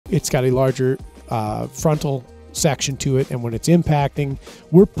it's got a larger frontal section to it, and when it's impacting,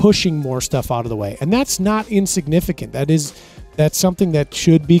 we're pushing more stuff out of the way, and that's not insignificant. That's something that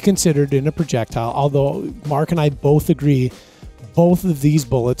should be considered in a projectile, although Mark and I both agree both of these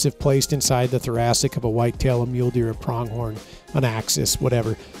bullets, if placed inside the thoracic of a whitetail, a mule deer, a pronghorn, an axis,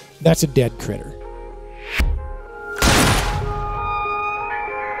 whatever, that's a dead critter.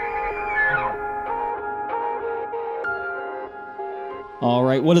 All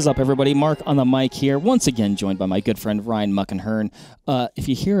right, what is up, everybody? Mark on the mic here, once again joined by my good friend Ryan Muckenhirn. If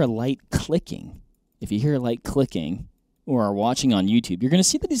you hear a light clicking, or are watching on YouTube, you're going to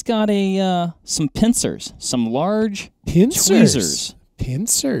see that he's got some pincers, some large tweezers.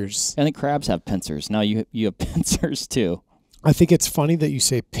 Pincers. I think crabs have pincers. Now you have pincers too. I think it's funny that you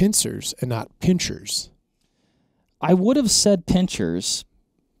say pincers and not pinchers. I would have said pinchers,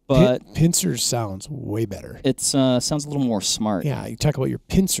 but pincers sounds way better. It sounds a little more smart. Yeah, you talk about your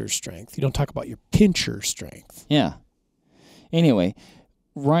pincer strength. You don't talk about your pincher strength. Yeah. Anyway,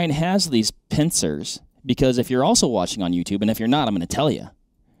 Ryan has these pincers because if you're also watching on YouTube, and if you're not, I'm going to tell you,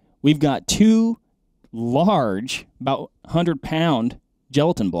 we've got two large, about 100-pound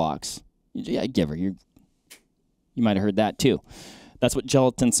gelatin blocks. Yeah, giver, you might have heard that too. That's what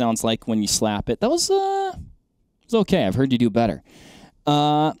gelatin sounds like when you slap it. That was it's okay. I've heard you do better.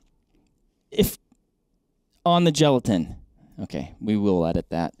 If on the gelatin, okay, we will edit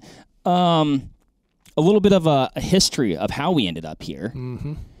that. A little bit of a history of how we ended up here.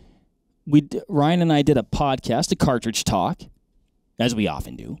 Mm-hmm. Ryan and I did a podcast, a Cartridge Talk, as we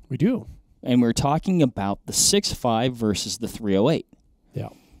often do. We do. And we were talking about the 6.5 versus the 308. Yeah.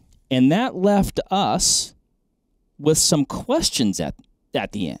 And that left us with some questions at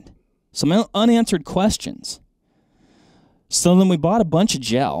the end, some unanswered questions. So then we bought a bunch of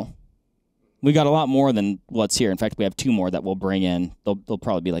gel. We got a lot more than what's here. In fact, we have two more that we'll bring in. They'll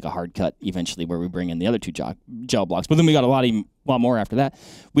probably be like a hard cut eventually where we bring in the other two gel blocks. But then we got a lot more after that.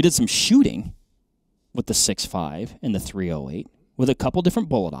 We did some shooting with the 6.5 and the 308 with a couple different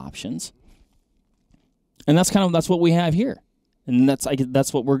bullet options. And that's what we have here. And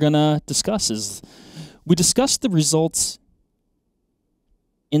that's what we're going to discuss is we discussed the results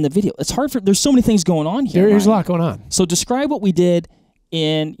in the video. It's hard there's so many things going on here. There's a lot going on. So describe what we did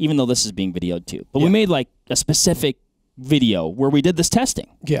even though this is being videoed too. But we made like a specific video where we did this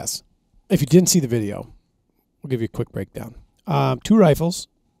testing. Yes. If you didn't see the video, we'll give you a quick breakdown. 2 rifles,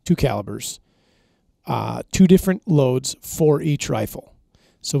 2 calibers, 2 different loads for each rifle.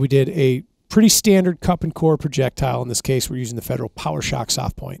 So we did a pretty standard cup and core projectile. In this case, we're using the Federal PowerShock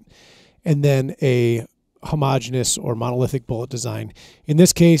soft point. And then a homogeneous or monolithic bullet design. In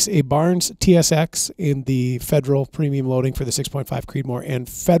this case, a Barnes TSX in the Federal premium loading for the 6.5 Creedmoor and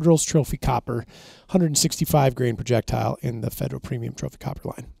Federal's Trophy Copper 165 grain projectile in the Federal premium Trophy Copper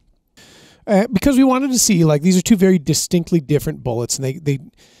line. Because we wanted to see, like, these are 2 very distinctly different bullets, and they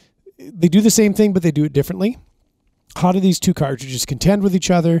do the same thing, but they do it differently. How do these 2 cartridges contend with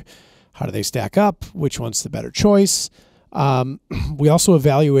each other? How do they stack up? Which one's the better choice? We also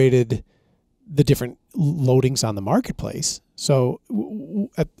evaluated the different loadings on the marketplace. So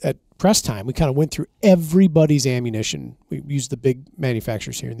at press time, we kind of went through everybody's ammunition. We used the big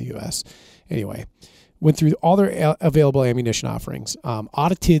manufacturers here in the U.S. Anyway, went through all their available ammunition offerings,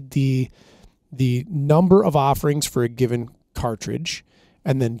 audited the number of offerings for a given cartridge,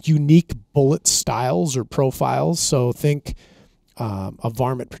 and then unique bullet styles or profiles. So think a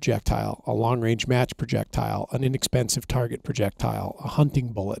varmint projectile, a long-range match projectile, an inexpensive target projectile, a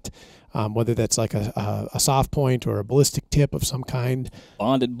hunting bullet, whether that's like a soft point or a ballistic tip of some kind.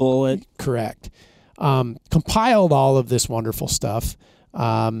 Bonded bullet. Correct. Compiled all of this wonderful stuff.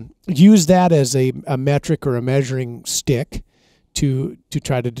 Used that as a metric or a measuring stick to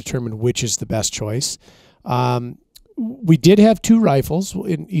try to determine which is the best choice. We did have 2 rifles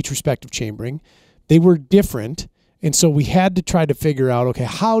in each respective chambering. They were different. And so we had to try to figure out, okay,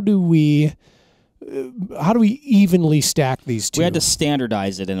 how do we evenly stack these 2? We had to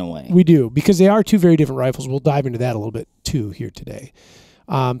standardize it in a way. We do, because they are 2 very different rifles. We'll dive into that a little bit too here today.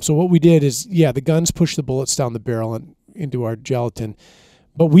 So what we did is, the guns push the bullets down the barrel and into our gelatin.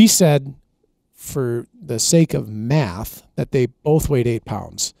 But we said, for the sake of math, that they both weighed 8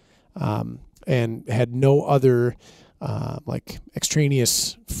 pounds and had no other like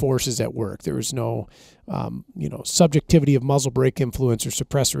extraneous forces at work. There was no subjectivity of muzzle brake influence or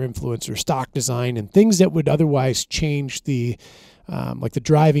suppressor influence or stock design and things that would otherwise change the like the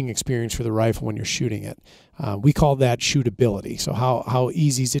driving experience for the rifle when you're shooting it. We call that shootability. So how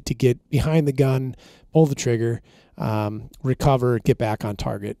easy is it to get behind the gun, pull the trigger, recover, get back on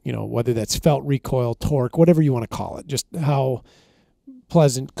target, whether that's felt recoil, torque, whatever you want to call it, just how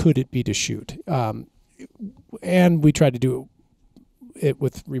pleasant could it be to shoot? And we tried to do it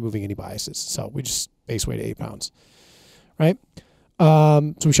with removing any biases. So we just base weight 8 pounds, right?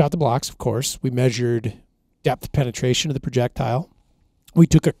 So we shot the blocks, of course. We measured depth penetration of the projectile. We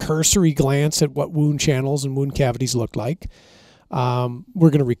took a cursory glance at what wound channels and wound cavities looked like. We're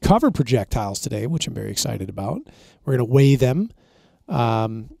going to recover projectiles today, which I'm very excited about. We're going to weigh them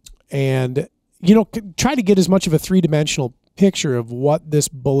and, try to get as much of a three-dimensional picture of what this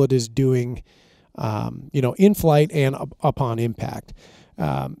bullet is doing, in flight and upon impact.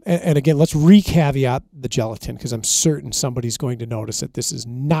 And again, let's re-caveat the gelatin, because I'm certain somebody's going to notice that this is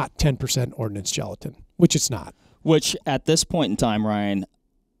not 10% ordnance gelatin, which it's not. Which, at this point in time, Ryan,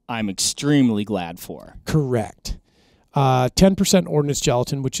 I'm extremely glad for. Correct. 10% ordnance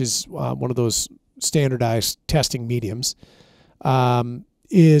gelatin, which is one of those standardized testing mediums,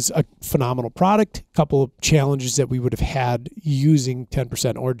 is a phenomenal product. A couple of challenges that we would have had using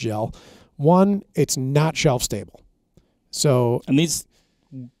 10% ord gel. One, it's not shelf stable. And these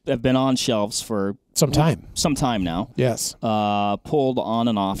have been on shelves for some time. Some time now. Yes. Pulled on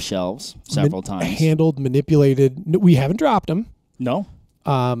and off shelves several times. Handled, manipulated. We haven't dropped them. No.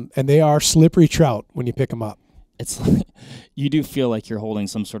 And they are slippery trout when you pick them up. It's like, you do feel like you're holding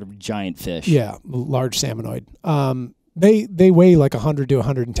some sort of giant fish. Yeah, large salmonoid. They weigh like 100 to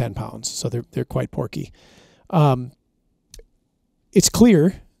 110 pounds, so they're quite porky. It's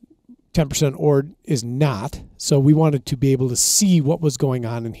clear 10% ord is not, so we wanted to be able to see what was going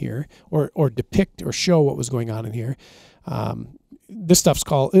on in here, or depict or show what was going on in here. This stuff's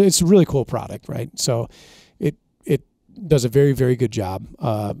it's a really cool product, right? So it does a very, very good job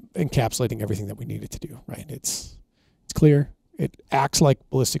encapsulating everything that we need it to do, right? It's clear. It acts like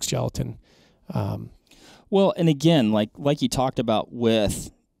ballistics gelatin. Well, and again, like you talked about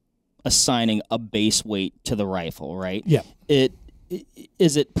with assigning a base weight to the rifle, right? Yeah.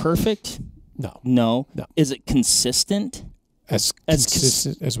 Is it perfect? No. Is it consistent? As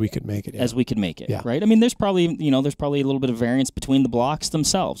consistent as we could make it. Yeah. As we could make it, right? I mean, there's probably a little bit of variance between the blocks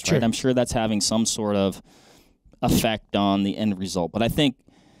themselves, right? Sure. I'm sure that's having some sort of effect on the end result. But I think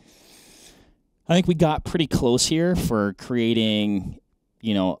we got pretty close here for creating,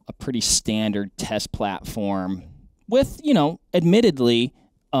 a pretty standard test platform with, admittedly,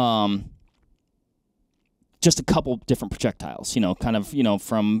 just a couple different projectiles,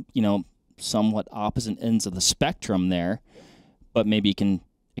 from, somewhat opposite ends of the spectrum there, but maybe you can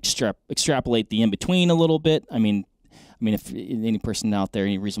extrapolate the in-between a little bit. I mean, if any person out there,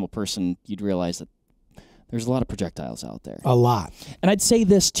 any reasonable person, you'd realize that there's a lot of projectiles out there. A lot. And I'd say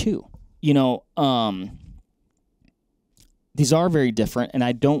this too, these are very different, and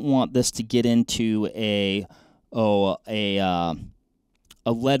I don't want this to get into a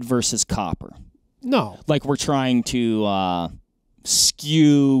lead versus copper. No. Like we're trying to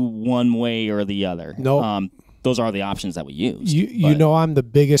skew one way or the other. No. Those are the options that we use. I'm the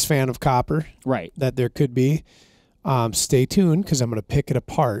biggest fan of copper. Right. That there could be. Stay tuned, because I'm going to pick it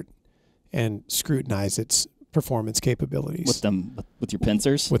apart and scrutinize its performance capabilities. With your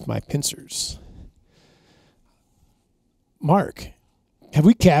pincers? With my pincers. Mark, have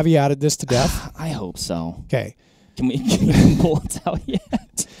we caveated this to death? I hope so. Okay. Can we get bullets out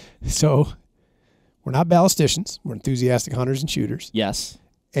yet? So, we're not ballisticians. We're enthusiastic hunters and shooters. Yes.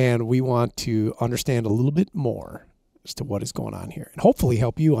 And we want to understand a little bit more as to what is going on here, and hopefully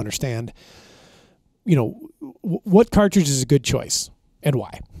help you understand, what cartridge is a good choice and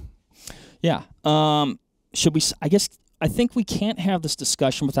why. Yeah. Should we? I think we can't have this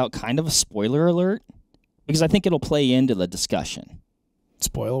discussion without kind of a spoiler alert, because I think it'll play into the discussion.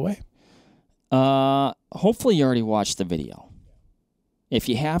 Spoil away. Hopefully you already watched the video. If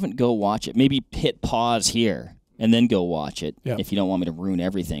you haven't, go watch it. Maybe hit pause here and then go watch it. Yeah. If you don't want me to ruin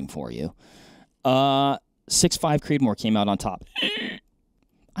everything for you. 6.5 Creedmoor came out on top.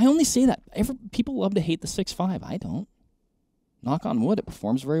 I only say that. People love to hate the 6.5. I don't. Knock on wood, it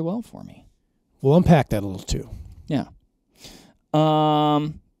performs very well for me. We'll unpack that a little too. Yeah.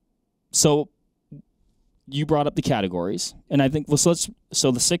 So you brought up the categories, and I think so the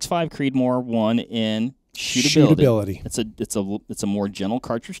 6.5 Creedmoor won in shootability. It's a more gentle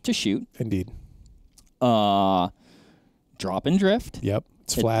cartridge to shoot. Indeed. Drop and drift. Yep.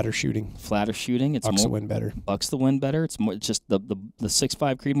 It's flatter shooting. Flatter shooting. It's bucks the wind better. Bucks the wind better. It's more just the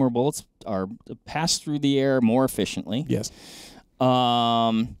 6.5 Creedmoor bullets are pass through the air more efficiently. Yes.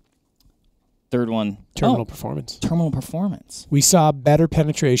 Third one. Terminal performance. Terminal performance. We saw better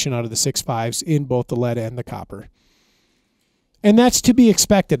penetration out of the 6.5s in both the lead and the copper. And that's to be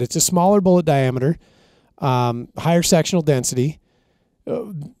expected. It's a smaller bullet diameter, higher sectional density.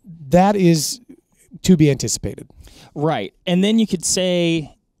 That is to be anticipated. Right. And then you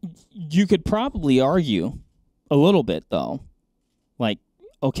could probably argue a little bit, though. Like,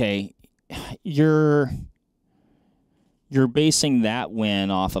 okay, you're basing that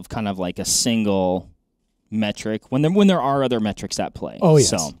win off of kind of like a single metric when there are other metrics at play. Oh, yes.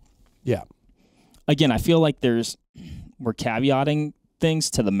 So, yeah. Again, I feel like we're caveating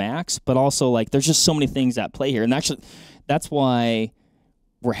things to the max, but also like there's just so many things at play here. And actually, that's why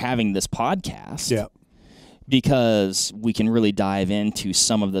we're having this podcast. Yeah. Because we can really dive into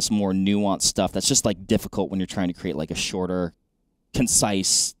some of this more nuanced stuff that's just like difficult when you're trying to create like a shorter,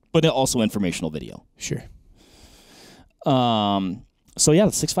 concise, but also informational video. Sure. So yeah,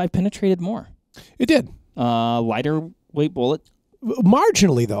 the 6.5 penetrated more. It did. Lighter weight bullet.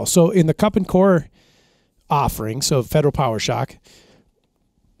 Marginally, though. So in the cup and core offering, so Federal Power Shock,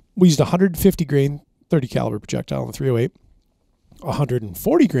 we used 150 grain 30 caliber projectile on the 308,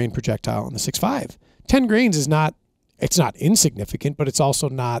 140 grain projectile on the 6.5. 10 grains is not, it's not insignificant, but it's also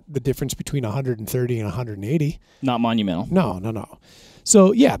not the difference between 130 and 180. Not monumental. No.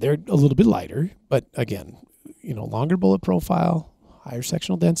 So yeah, they're a little bit lighter, but again, longer bullet profile, higher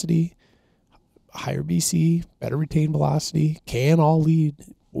sectional density, higher BC, better retained velocity, can all lead,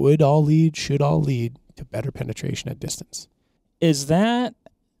 would all lead, should all lead to better penetration at distance. Is that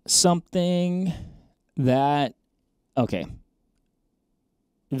something that, okay,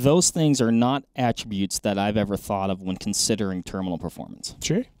 those things are not attributes that I've ever thought of when considering terminal performance.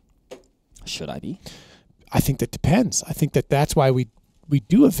 Sure. Should I be? I think that depends. I think that that's why we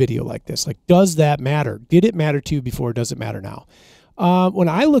do a video like this. Like, does that matter? Did it matter to you before? Does it matter now? When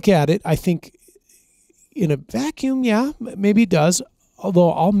I look at it, I think in a vacuum, yeah, maybe it does.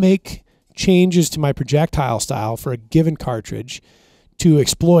 Although I'll make changes to my projectile style for a given cartridge to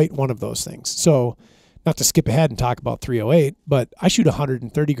exploit one of those things. So, not to skip ahead and talk about 308, but I shoot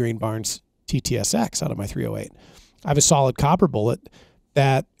 130 grain Barnes TTSX out of my 308. I have a solid copper bullet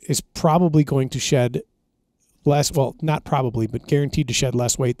that is probably going to shed less, well, not probably, but guaranteed to shed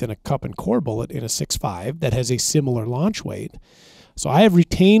less weight than a cup and core bullet in a 6.5 that has a similar launch weight. So I have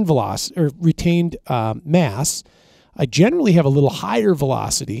retained velocity or retained mass. I generally have a little higher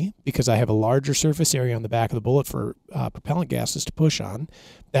velocity because I have a larger surface area on the back of the bullet for propellant gases to push on.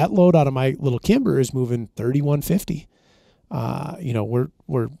 That load out of my little Kimber is moving 3150.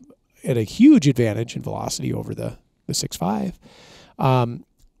 We're at a huge advantage in velocity over the 6.5.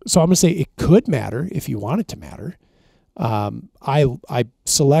 So I'm going to say it could matter if you want it to matter. I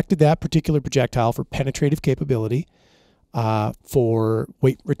selected that particular projectile for penetrative capability, for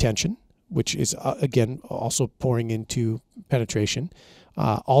weight retention, which is, again, also pouring into penetration.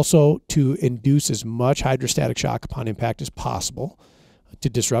 Also to induce as much hydrostatic shock upon impact as possible, to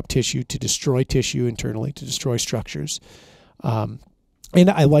disrupt tissue, to destroy tissue internally, to destroy structures. And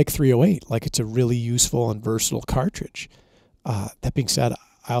I like 308. Like, it's a really useful and versatile cartridge. That being said,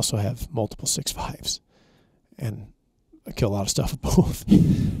 I also have multiple 6.5s, and I kill a lot of stuff with both.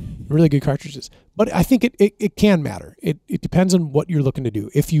 Really good cartridges. But I think it can matter. It depends on what you're looking to do.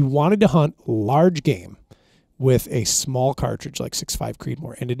 If you wanted to hunt large game with a small cartridge like 6.5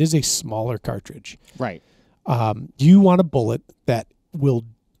 Creedmoor, and it is a smaller cartridge. Right. You want a bullet that will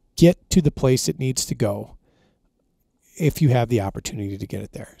get to the place it needs to go if you have the opportunity to get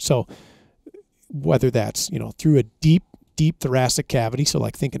it there. So whether that's, through a deep thoracic cavity, so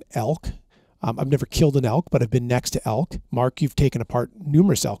like think an elk. I've never killed an elk, but I've been next to elk. Mark, you've taken apart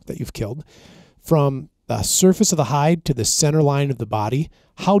numerous elk that you've killed. From the surface of the hide to the center line of the body,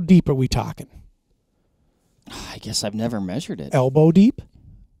 how deep are we talking? I guess I've never measured it. Elbow deep?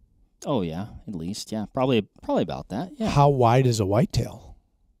 Oh, yeah, at least, yeah. Probably about that, yeah. How wide is a whitetail?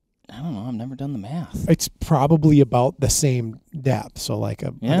 I don't know. I've never done the math. It's probably about the same depth. So like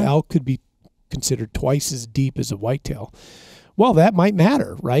an elk could be considered twice as deep as a whitetail. Well, that might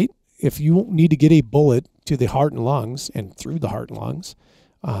matter, right? If you need to get a bullet to the heart and lungs and through the heart and lungs,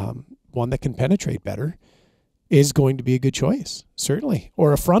 one that can penetrate better is going to be a good choice, certainly.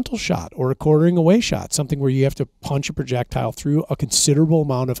 Or a frontal shot or a quartering away shot, something where you have to punch a projectile through a considerable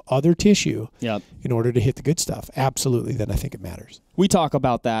amount of other tissue in order to hit the good stuff. Absolutely, then I think it matters. We talk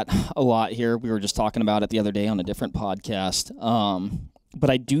about that a lot here. We were just talking about it the other day on a different podcast. But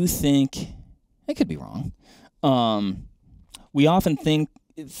I do think, I could be wrong, we often think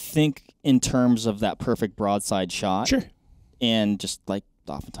in terms of that perfect broadside shot. Sure. And just like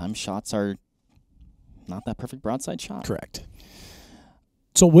oftentimes shots are not that perfect broadside shot. Correct.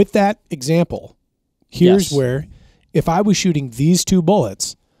 So with that example, here's where if I was shooting these two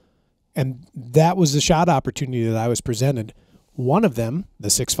bullets and that was the shot opportunity that I was presented, one of them, the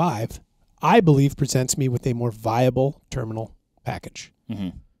 6.5, I believe presents me with a more viable terminal package.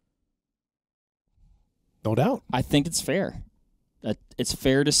 Mm-hmm. No doubt. I think it's fair. It's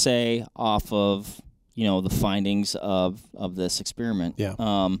fair to say off of, the findings of this experiment. Yeah.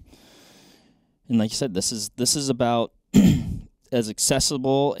 And like you said, this is about as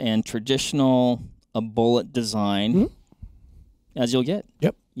accessible and traditional a bullet design as you'll get.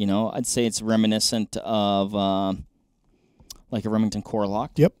 Yep. I'd say it's reminiscent of like a Remington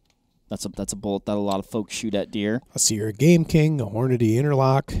Core-Lock. Yep. That's a bullet that a lot of folks shoot at deer. A Sierra Game King, a Hornady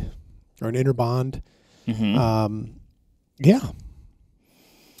Interlock, or an Interbond. Mm-hmm. Yeah.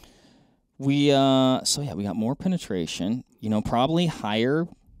 We got more penetration. Probably higher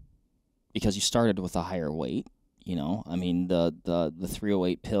because you started with a higher weight. The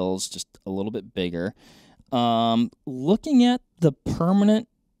 308 pills just a little bit bigger. Looking at the permanent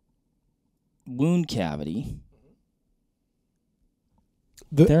wound cavity,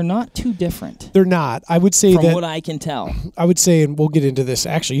 they're not too different. They're not. I would say from what I can tell. I would say, and we'll get into this.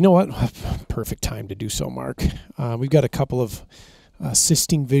 Actually, you know what? Perfect time to do so, Mark. We've got a couple of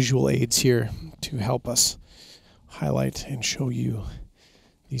assisting visual aids here to help us highlight and show you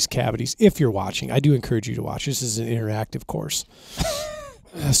these cavities. If you're watching, I do encourage you to watch. This is an interactive course.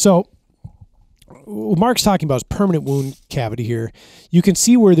 So what Mark's talking about is permanent wound cavity here. You can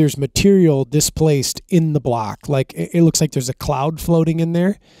see where there's material displaced in the block. Like it looks like there's a cloud floating in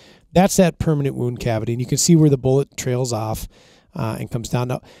there. That's that permanent wound cavity. And you can see where the bullet trails off and comes down.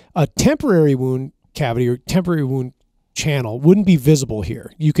 Now, a temporary wound cavity or temporary wound channel wouldn't be visible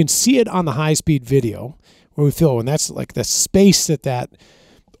here. You can see it on the high-speed video where we feel, and that's like the space that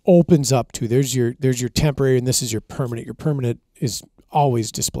opens up to. There's your temporary, and this is your permanent. Your permanent is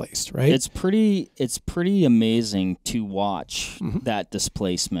always displaced, right? It's pretty amazing to watch that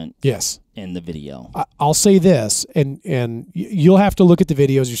displacement. Yes. In the video. I'll say this, and you'll have to look at the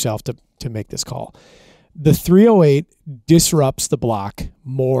videos yourself to make this call. The 308 disrupts the block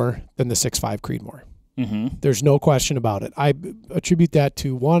more than the 6.5 Creedmoor. Mm-hmm. There's no question about it. I attribute that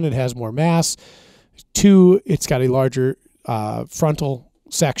to, one, it has more mass. Two, it's got a larger frontal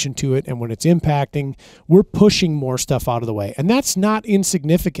section to it, and when it's impacting, we're pushing more stuff out of the way, and that's not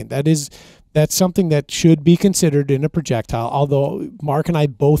insignificant. That's something that should be considered in a projectile. Although Mark and I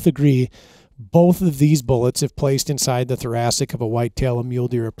both agree, both of these bullets, if placed inside the thoracic of a whitetail, a mule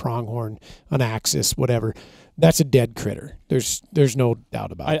deer, a pronghorn, an axis, whatever, that's a dead critter. There's no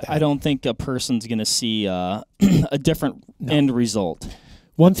doubt about that. I don't think a person's going to see a different end result.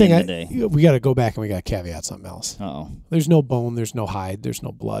 One thing, we got to go back and we got to caveat something else. Uh-oh. There's no bone, there's no hide, there's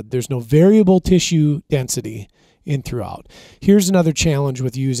no blood, there's no variable tissue density in throughout. Here's another challenge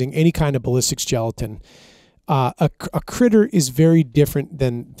with using any kind of ballistics gelatin. A critter is very different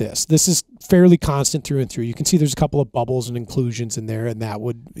than this. This is fairly constant through and through. You can see there's a couple of bubbles and inclusions in there, and that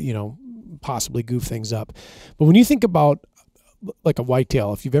would, possibly goof things up. But when you think about like a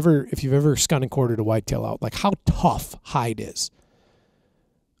whitetail, if you've ever skun and quartered a whitetail out, like how tough hide is.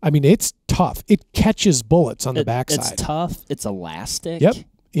 I mean, it's tough. It catches bullets on the backside. It's tough. It's elastic.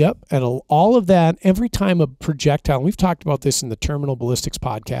 Yep. And all of that, every time a projectile, and we've talked about this in the terminal ballistics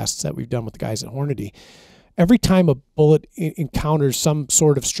podcasts that we've done with the guys at Hornady, every time a bullet encounters some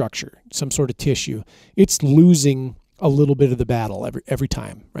sort of structure, some sort of tissue, it's losing a little bit of the battle every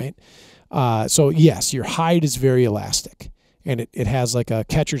time, right? So yes, your hide is very elastic, and it has like a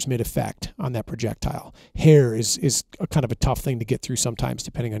catcher's mitt effect on that projectile. Hair is a kind of a tough thing to get through sometimes,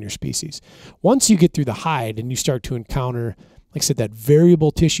 depending on your species. Once you get through the hide and you start to encounter, like I said, that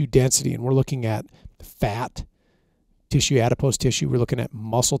variable tissue density, and we're looking at fat tissue, adipose tissue, we're looking at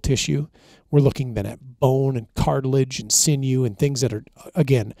muscle tissue, we're looking then at bone and cartilage and sinew and things that are,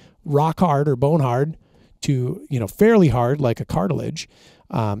 again, rock hard or bone hard to, fairly hard like a cartilage.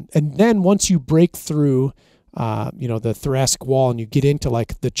 And then once you break through, the thoracic wall and you get into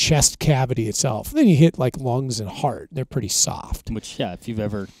like the chest cavity itself, then you hit like lungs and heart. They're pretty soft. Which, if you've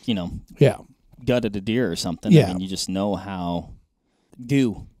ever, gutted a deer or something, yeah. I mean, you just know how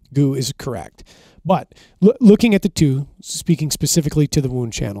goo is correct. But looking at the two, speaking specifically to the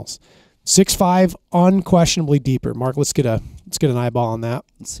wound channels, 6.5 unquestionably deeper. Mark, let's get an eyeball on that.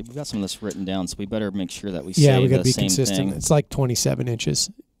 Let's see. We've got some of this written down, so we better make sure that we say we got to the be same consistent. thing. It's like 27 inches.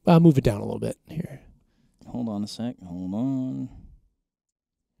 Move it down a little bit here. Hold on a sec. Hold on.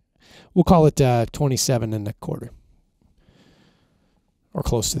 We'll call it 27 and a quarter, or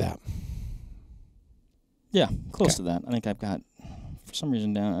close to that. Yeah, close to that. I think I've got, for some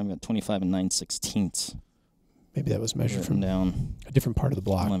reason, I've got 25 and 9/16. Maybe that was measured from down a different part of the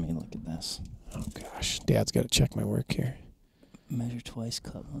block. Let me look at this. Oh, gosh. Dad's got to check my work here. Measure twice,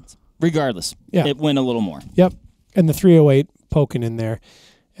 cut once. Regardless, yeah. It went a little more. Yep. And the 308 poking in there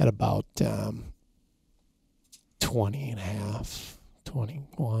at about 20 and a half,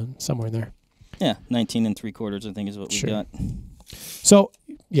 21, somewhere in there. Yeah, 19 3/4, I think, is what we got. So,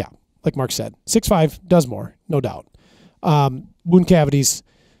 yeah, like Mark said, 6.5 does more, no doubt. Wound cavities,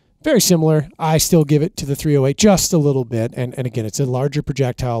 very similar. I still give it to the 308 just a little bit. And again, it's a larger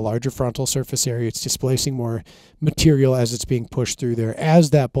projectile, larger frontal surface area. It's displacing more material as it's being pushed through there.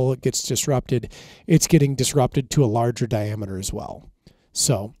 As that bullet gets disrupted, it's getting disrupted to a larger diameter as well.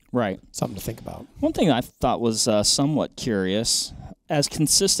 So, something to think about. One thing I thought was somewhat curious, as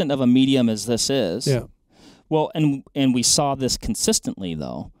consistent of a medium as this is. Yeah. Well, and we saw this consistently,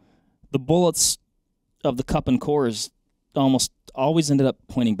 though. The bullets of the cup and cores almost always ended up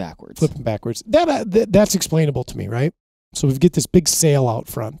pointing backwards. Flipping backwards. That's explainable to me, right? So we get this big sail out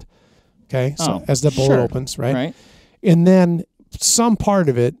front, okay? So as the bullet opens, right? And then some part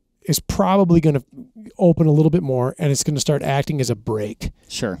of it is probably going to open a little bit more, and it's going to start acting as a brake.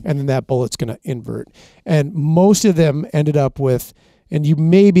 Sure. And then that bullet's going to invert. And most of them ended up with, and you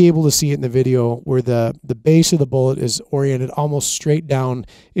may be able to see it in the video, where the base of the bullet is oriented almost straight down,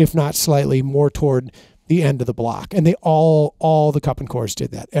 if not slightly more toward the end of the block. And they all the cup and cores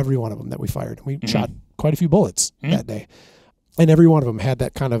did that. Every one of them that we fired. We shot quite a few bullets that day. And every one of them had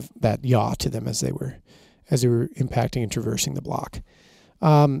that kind of that yaw to them as they were impacting and traversing the block.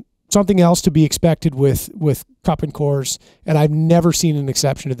 Something else to be expected with cup and cores, and I've never seen an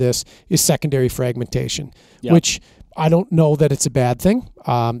exception to this, is secondary fragmentation, which I don't know that it's a bad thing.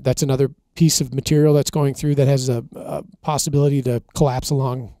 That's another piece of material that's going through that has a possibility to collapse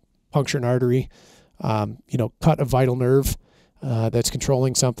along, puncture an artery, cut a vital nerve that's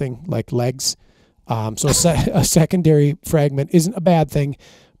controlling something like legs. So a secondary fragment isn't a bad thing,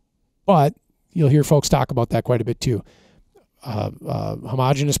 but you'll hear folks talk about that quite a bit too.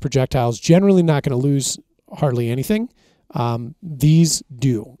 Homogeneous projectiles generally not going to lose hardly anything. These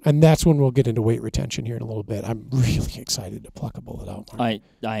do, and that's when we'll get into weight retention here in a little bit. I'm really excited to pluck a bullet out, Mark.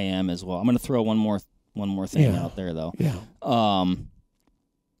 I am as well. I'm going to throw one more thing out there, though. Yeah.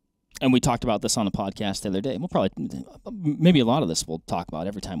 And we talked about this on the podcast the other day. We'll probably, maybe a lot of this we'll talk about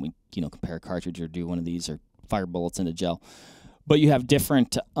every time we, compare a cartridge or do one of these or fire bullets into gel. But you have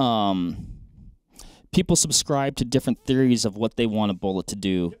different, people subscribe to different theories of what they want a bullet to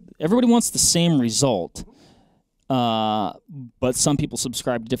do. Everybody wants the same result, but some people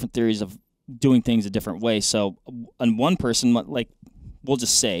subscribe to different theories of doing things a different way. So, and one person, like, we'll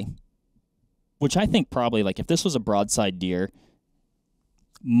just say, which I think probably, like, if this was a broadside deer,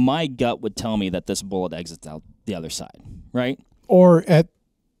 my gut would tell me that this bullet exits out the other side, right? Or at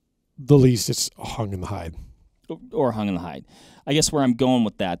the least, it's hung in the hide. Or hung in the hide. I guess where I'm going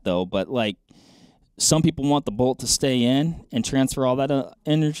with that, though, but, like, some people want the bullet to stay in and transfer all that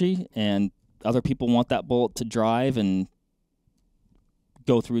energy, and other people want that bullet to drive and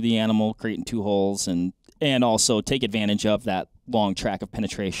go through the animal, creating two holes, and also take advantage of that long track of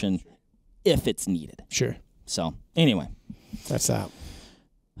penetration if it's needed. Sure. So, anyway. That's that.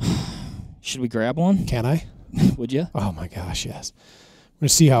 Should we grab one? Can I? Would you? Oh, my gosh, yes. I'm going to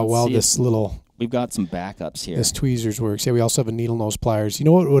see how well this little... We've got some backups here. This tweezers works. Yeah, we also have a needle nose pliers. You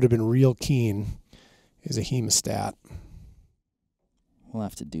know what would have been real keen is a hemostat. We'll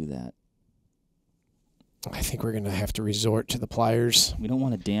have to do that. I think we're going to have to resort to the pliers. We don't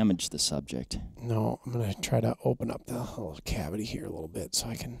want to damage the subject. No, I'm going to try to open up the little cavity here a little bit so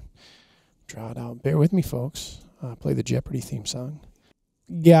I can draw it out. Bear with me, folks. Play the Jeopardy theme song.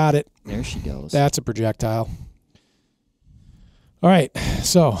 Got it. There she goes. That's a projectile. All right,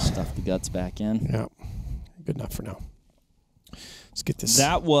 so. Stuff the guts back in. Yeah, good enough for now. Let's get this.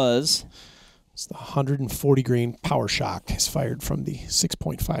 It's the 140 grain Power Shock is fired from the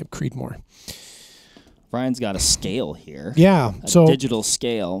 6.5 Creedmoor. Brian's got a scale here. Yeah. A digital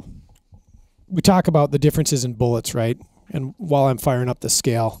scale. We talk about the differences in bullets, right? And while I'm firing up the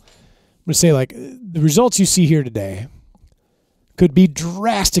scale, I'm going to say, like, the results you see here today could be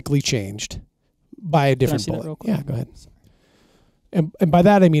drastically changed by a different bullet. Yeah, go ahead. And by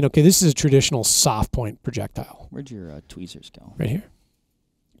that I mean, okay, this is a traditional soft point projectile. Where'd your tweezers go? Right here.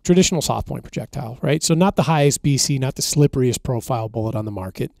 Traditional soft point projectile, right? So not the highest BC, not the slipperiest profile bullet on the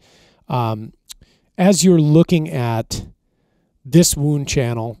market. As you're looking at this wound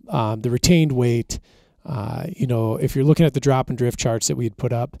channel, the retained weight, if you're looking at the drop and drift charts that we had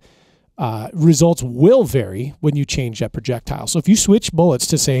put up, results will vary when you change that projectile. So if you switch bullets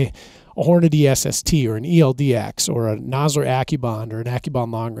to, say, a Hornady SST or an ELDX or a Nosler AccuBond or an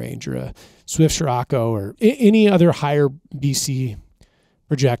AccuBond Long Range or a Swift Scirocco or any other higher BC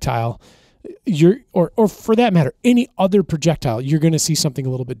projectile, or for that matter, any other projectile, you're going to see something a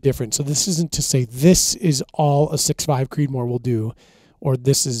little bit different. So this isn't to say this is all a 6.5 Creedmoor will do, or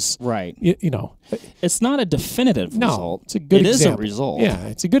this is right. It's not a definitive result. It's a good example. It is a result. Yeah,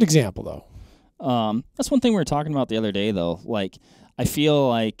 it's a good example though. That's one thing we were talking about the other day, though. Like, I feel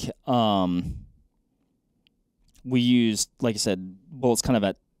like we used, like I said, bullets kind of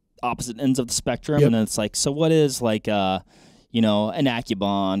at opposite ends of the spectrum, and then it's like, so what is like, an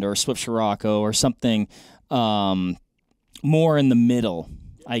AccuBond or a Swift Scirocco or something more in the middle,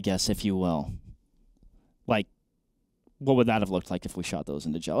 I guess, if you will. Like, what would that have looked like if we shot those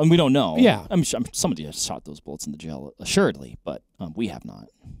into gel? And we don't know. Yeah. I'm sure somebody has shot those bullets into gel, assuredly, but we have not.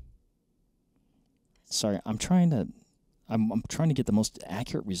 Sorry, I'm trying to get the most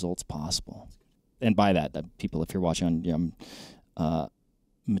accurate results possible. And by that people, if you're watching, I'm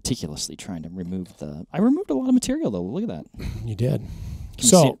meticulously trying to remove I removed a lot of material, though. Look at that. You did.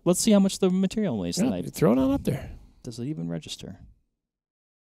 Let's see how much the material weighs tonight. Throw it on up there. Does it even register?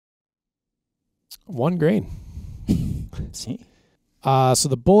 1 grain. See? So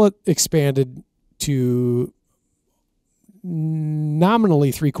the bullet expanded to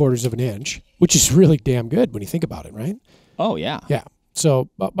nominally 3/4 of an inch, which is really damn good when you think about it, right? Oh, yeah. Yeah. So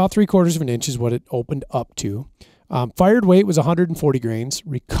about 3/4 of an inch is what it opened up to. Fired weight was 140 grains.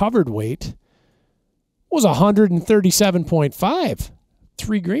 Recovered weight was 137.5.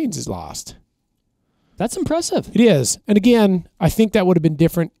 3 grains is lost. That's impressive. It is. And again, I think that would have been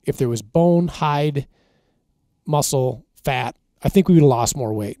different if there was bone, hide, muscle, fat. I think we would have lost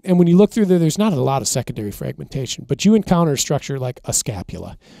more weight. And when you look through there's not a lot of secondary fragmentation, but you encounter a structure like a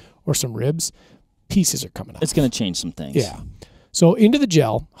scapula or some ribs, pieces are coming out. It's going to change some things. Yeah. So into the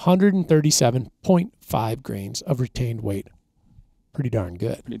gel, 137.5 grains of retained weight. Pretty darn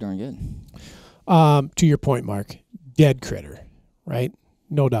good. Pretty darn good. To your point, Mark, dead critter, right?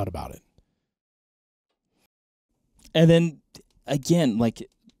 No doubt about it. And then, again, like,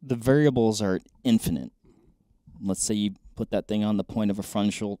 the variables are infinite. Let's say you put that thing on the point of a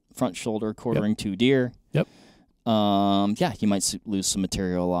front shoulder quartering 2 deer. Yep. You might lose some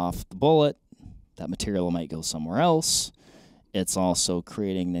material off the bullet. That material might go somewhere else. It's also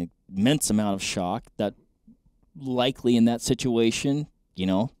creating an immense amount of shock that likely in that situation,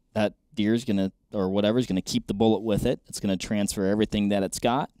 that deer's going to, or whatever's going to keep the bullet with it. It's going to transfer everything that it's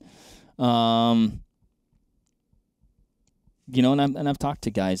got. And I've talked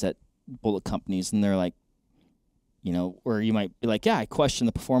to guys at bullet companies, and they're like, or you might be like, yeah, I question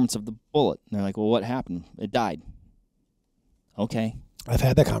the performance of the bullet. And they're like, well, what happened? It died. Okay. I've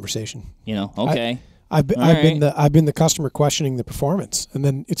had that conversation. Okay. I've been the customer questioning the performance, and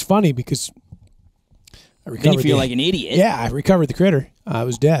then it's funny because I recovered. Then you feel like an idiot. Yeah, I recovered the critter. It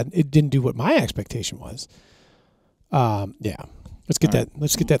was dead. It didn't do what my expectation was. Yeah. Let's get that.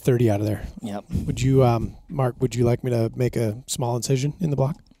 Let's get that 30 out of there. Yep. Would you, Mark? Would you like me to make a small incision in the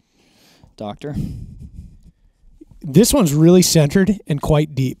block? Doctor. This one's really centered and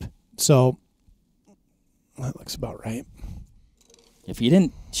quite deep, so that looks about right. If you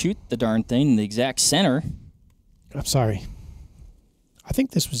didn't shoot the darn thing in the exact center. I'm sorry. I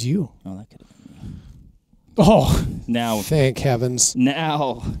think this was you. Oh, that could have been me. Oh, now, thank heavens.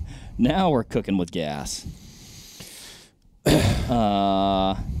 Now we're cooking with gas.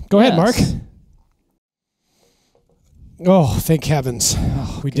 Go ahead, Mark. Oh, thank heavens.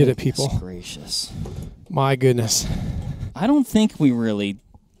 Oh, we did it, people. Gracious. My goodness. I don't think we really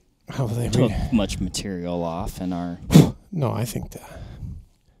took took much material off in our... No, I think the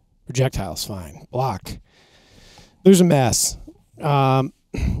projectile's fine. Block. There's a mess.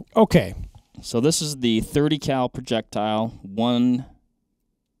 Okay. So this is the 30 cal projectile,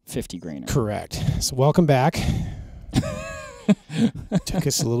 150 grainer. Correct. So welcome back. Took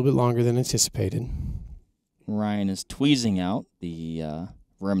us a little bit longer than anticipated. Ryan is tweezing out the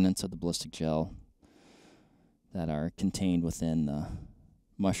remnants of the ballistic gel that are contained within the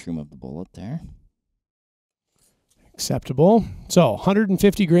mushroom of the bullet there. Acceptable. So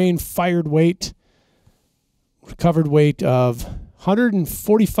 150 grain fired weight, recovered weight of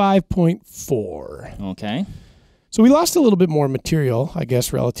 145.4. Okay. So we lost a little bit more material, I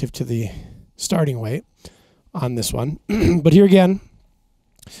guess, relative to the starting weight on this one. But here again,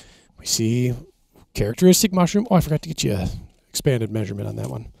 we see characteristic mushroom. Oh, I forgot to get you a expanded measurement on that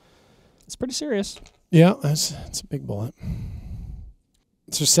one. It's pretty serious. Yeah, that's a big bullet.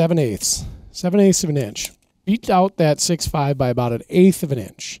 So 7/8. 7/8 of an inch. Beat out that 6.5 by about 1/8 of an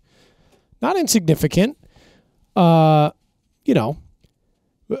inch. Not insignificant. And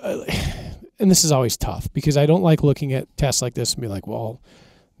this is always tough because I don't like looking at tests like this and be like, well,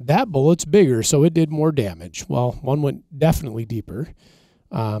 that bullet's bigger, so it did more damage. Well, one went definitely deeper.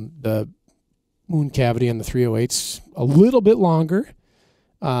 The wound cavity on the 308's a little bit longer.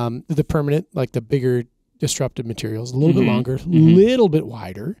 The permanent, like the bigger disruptive materials, a little bit longer, little bit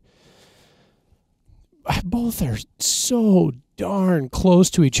wider. Both are so darn close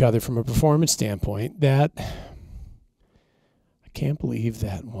to each other from a performance standpoint that I can't believe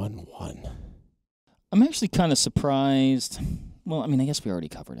that one won. I'm actually kind of surprised. Well, I mean, I guess we already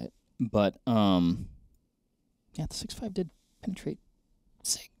covered it, but yeah, the 6.5 did penetrate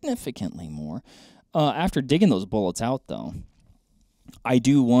significantly more. After digging those bullets out, though, I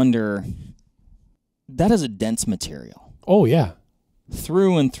do wonder. That is a dense material. Oh yeah,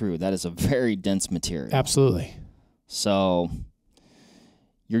 through and through. That is a very dense material. Absolutely. So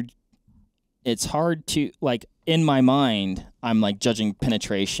it's hard to, like, in my mind, I'm like judging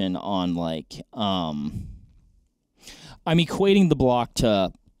penetration on like I'm equating the block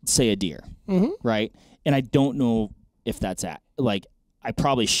to, say, a deer, right? And I don't know if that's like, I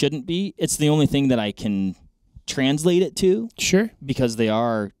probably shouldn't be. It's the only thing that I can translate it to. Sure. Because they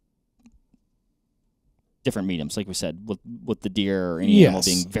are different mediums, like we said, with the deer or any animal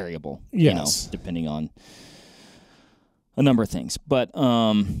being variable, you know, depending on a number of things. But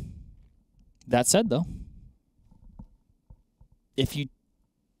that said, though, if you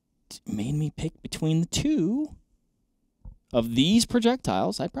made me pick between the two of these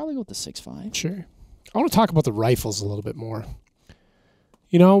projectiles, I'd probably go with the 6.5. Sure. I want to talk about the rifles a little bit more.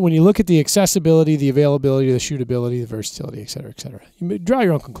 You know, when you look at the accessibility, the availability, the shootability, the versatility, et cetera, you draw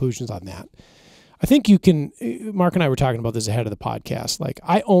your own conclusions on that. I think you can, Mark and I were talking about this ahead of the podcast. Like,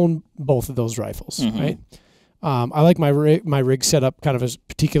 I own both of those rifles, right? I like my rig set up kind of a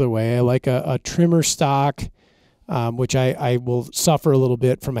particular way. I like a trimmer stock, which I will suffer a little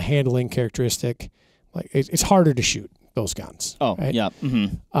bit from a handling characteristic. Like, it's harder to shoot those guns. Oh, right? Yeah.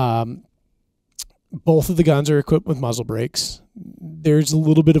 Both of the guns are equipped with muzzle brakes. There's a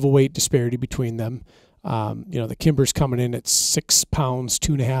little bit of a weight disparity between them. You know, the Kimber's coming in at 6 pounds,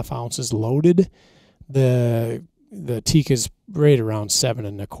 2.5 ounces loaded. The Tikka's right around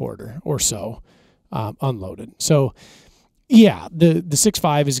 7.25 or so, unloaded. So, yeah, the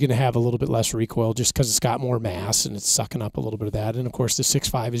 6.5 is going to have a little bit less recoil just because it's got more mass and it's sucking up a little bit of that. And of course, the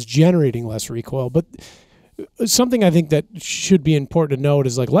 6.5 is generating less recoil. But something I think that should be important to note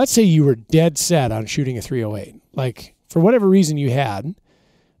is, like, let's say you were dead set on shooting a 308. Like, for whatever reason you had,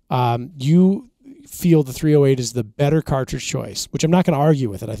 you feel the 308 is the better cartridge choice, which I'm not going to argue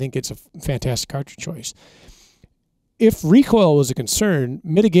with it. I think it's a fantastic cartridge choice. If recoil was a concern,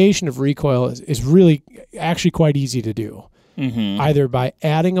 mitigation of recoil is really actually quite easy to do. Either by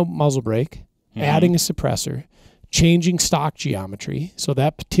adding a muzzle brake, adding a suppressor, changing stock geometry. So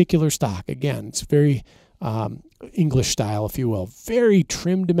that particular stock, again, it's very English style, if you will, very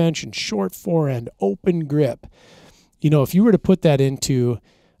trim dimension, short forend, open grip. You know, if you were to put that into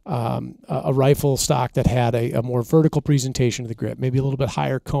a rifle stock that had a more vertical presentation of the grip, maybe a little bit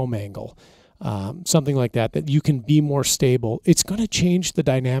higher comb angle, something like that you can be more stable, it's going to change the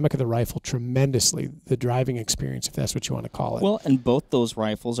dynamic of the rifle tremendously, the driving experience, if that's what you want to call it. Well, and both those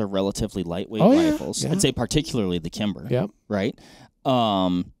rifles are relatively lightweight rifles. Yeah. I'd say particularly the Kimber. Yep. Right?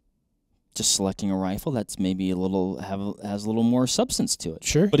 Just selecting a rifle that's maybe has a little more substance to it.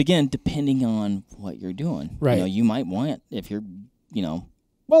 Sure. But again, depending on what you're doing. Right. You know, you might want, if you're,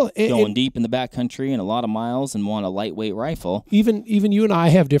 going deep in the backcountry and a lot of miles and want a lightweight rifle. Even you and I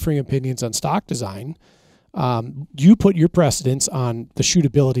have differing opinions on stock design. You put your precedence on the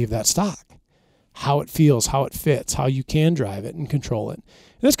shootability of that stock, how it feels, how it fits, how you can drive it and control it.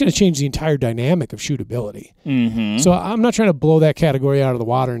 And that's going to change the entire dynamic of shootability. So I'm not trying to blow that category out of the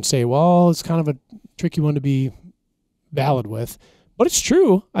water and say, well, it's kind of a tricky one to be valid with. But it's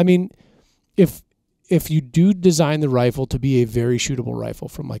true. I mean, if you do design the rifle to be a very shootable rifle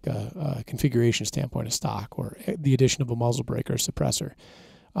from like a configuration standpoint of stock, or the addition of a muzzle brake or a suppressor,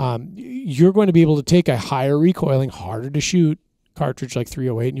 you're going to be able to take a higher recoiling, harder to shoot cartridge like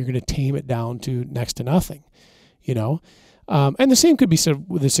 308, and you're going to tame it down to next to nothing, you know? And the same could be said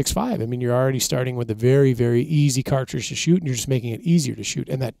with the 6.5. I mean, you're already starting with a very, very easy cartridge to shoot, and you're just making it easier to shoot.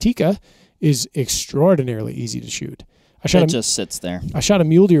 And that Tikka is extraordinarily easy to shoot. It just sits there. I shot a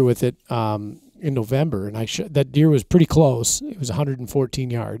mule deer with it in November, and that deer was pretty close. It was 114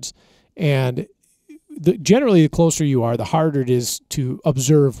 yards. And generally, the closer you are, the harder it is to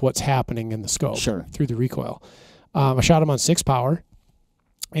observe what's happening in the scope through the recoil. I shot him on 6 power,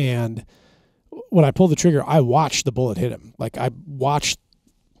 and when I pulled the trigger, I watched the bullet hit him. Like, I watched,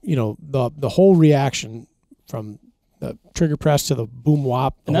 the whole reaction from the trigger press to the boom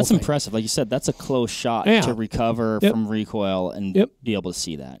whop. And that's impressive. Like you said, that's a close shot to recover from recoil and be able to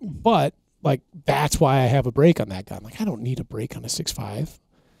see that. But, like, that's why I have a brake on that gun. Like, I don't need a brake on a 6.5,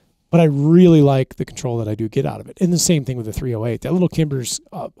 but I really like the control that I do get out of it. And the same thing with the 308. That little Kimber's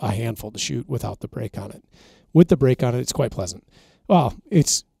a handful to shoot without the brake on it. With the brake on it, it's quite pleasant. Well,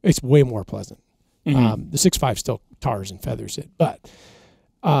 it's way more pleasant. The 6.5 still tars and feathers it. But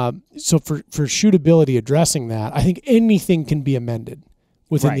so for shootability, addressing that, I think anything can be amended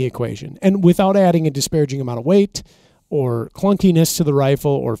within the equation. And without adding a disparaging amount of weight or clunkiness to the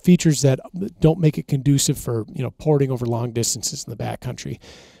rifle or features that don't make it conducive for, porting over long distances in the backcountry.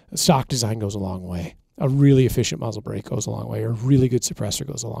 Stock design goes a long way. A really efficient muzzle brake goes a long way, or a really good suppressor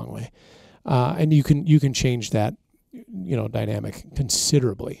goes a long way. And you can change that, dynamic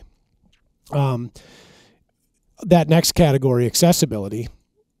considerably. That next category, accessibility,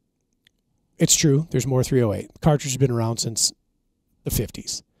 it's true. There's more 308. The cartridge has been around since the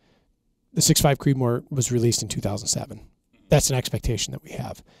 50s. The 6.5 Creedmoor was released in 2007. That's an expectation that we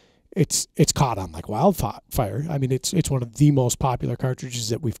have. It's caught on like wildfire. I mean, it's one of the most popular cartridges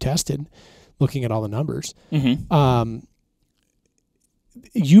that we've tested, looking at all the numbers. Mm-hmm.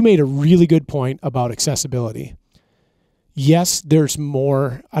 You made a really good point about accessibility. Yes, there's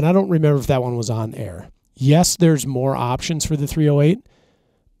more, and I don't remember if that one was on air. Yes, there's more options for the 308,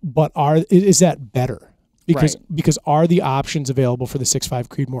 but is that better? Because are the options available for the 6.5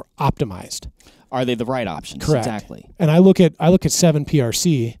 Creedmoor optimized? Are they the right options? Correct. Exactly. And I look at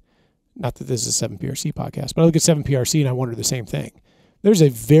 7PRC, not that this is a 7PRC podcast, but I look at 7PRC and I wonder the same thing. There's a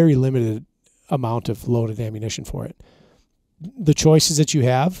very limited amount of loaded ammunition for it. The choices that you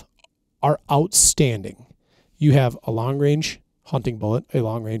have are outstanding. You have a long-range hunting bullet, a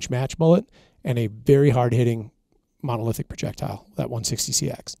long-range match bullet, and a very hard-hitting monolithic projectile, that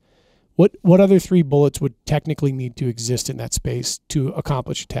 160CX. What other three bullets would technically need to exist in that space to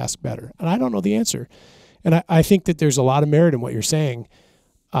accomplish a task better? And I don't know the answer. And I think that there's a lot of merit in what you're saying.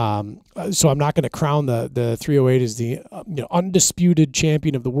 So I'm not going to crown the 308 as the undisputed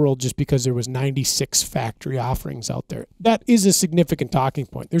champion of the world just because there was 96 factory offerings out there. That is a significant talking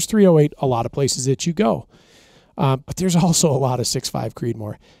point. There's 308 a lot of places that you go. But there's also a lot of 6.5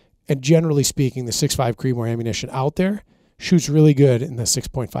 Creedmoor. And generally speaking, the 6.5 Creedmoor ammunition out there shoots really good in the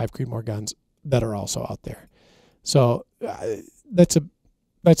 6.5 Creedmoor guns that are also out there. So that's a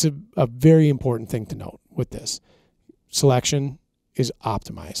very important thing to note with this. Selection is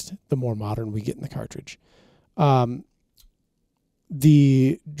optimized the more modern we get in the cartridge.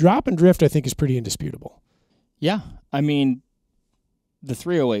 The drop and drift, I think, is pretty indisputable. Yeah. I mean, the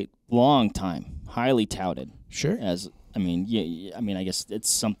 308, long time, highly touted. Sure. I guess it's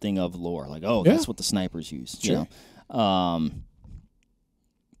something of lore. Like, that's what the snipers use. Sure.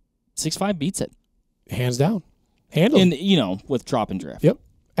 6.5 beats it. Hands down. Handle. And, with drop and drift. Yep.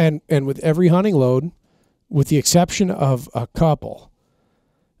 And with every hunting load, with the exception of a couple,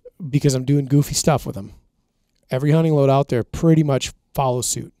 because I'm doing goofy stuff with them, every hunting load out there pretty much follows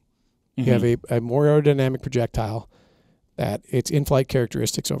suit. Mm-hmm. You have a more aerodynamic projectile that its in-flight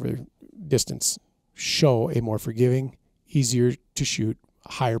characteristics over distance show a more forgiving, easier to shoot,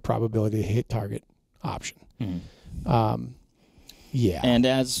 higher probability to hit target option. Mm-hmm. Yeah. And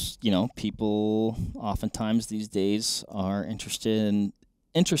as, people oftentimes these days are interested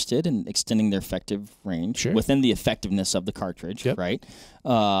in extending their effective range within the effectiveness of the cartridge, right?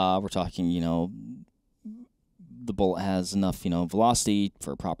 We're talking, the bullet has enough, velocity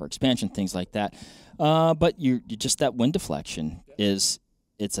for proper expansion, things like that. But you're just that wind deflection it's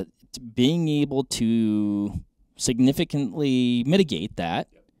being able to significantly mitigate that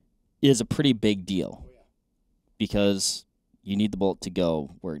is a pretty big deal because you need the bullet to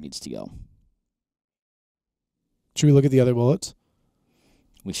go where it needs to go. Should we look at the other bullets?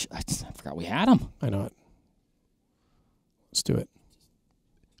 I forgot we had them. I know it. Let's do it.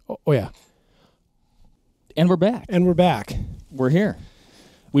 Oh yeah. And we're back. We're here.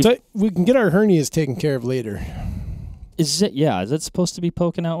 We can get our hernias taken care of later. Is it supposed to be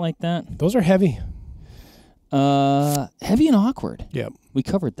poking out like that? Those are heavy. Heavy and awkward. Yep. We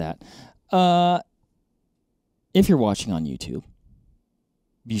covered that. If you're watching on YouTube,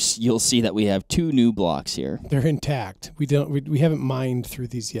 you'll see that we have two new blocks here. They're intact. We haven't mined through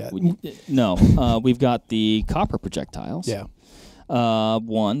these yet. No. We've got the copper projectiles. Yeah.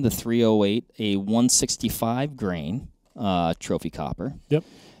 One, the 308, a 165 grain trophy copper. Yep.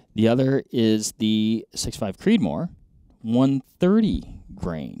 The other is the 6.5 Creedmoor, 130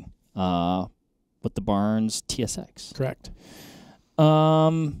 grain with the Barnes TSX. Correct.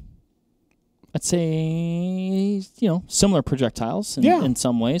 I'd say, similar projectiles in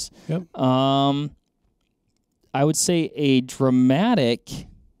some ways. Yep. I would say a dramatic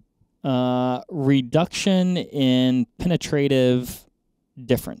reduction in penetrative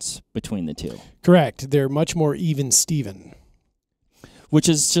difference between the two. Correct. They're much more even Steven. Which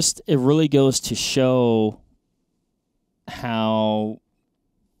is just, it really goes to show how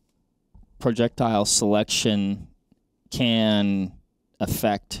projectile selection can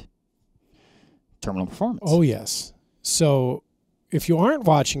affect terminal performance. Oh, yes. So if you aren't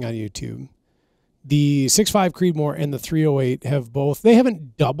watching on YouTube, the 6.5 Creedmoor and the 308 they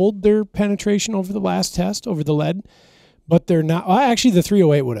haven't doubled their penetration over the last test, over the lead, but they're not, well, actually the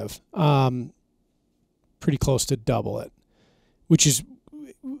 308 would have, pretty close to double it, which is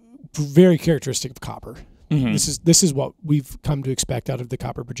very characteristic of copper. Mm-hmm. This is what we've come to expect out of the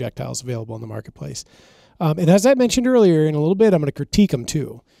copper projectiles available in the marketplace. And as I mentioned earlier, in a little bit, I'm going to critique them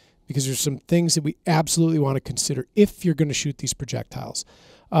too, because there's some things that we absolutely want to consider if you're going to shoot these projectiles.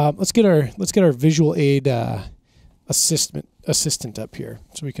 Let's get our visual aid assistant up here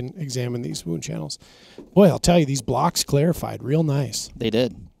so we can examine these wound channels. Boy, I'll tell you, these blocks clarified real nice. They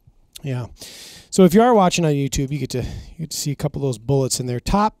did. Yeah. So if you are watching on YouTube, you get to see a couple of those bullets in there.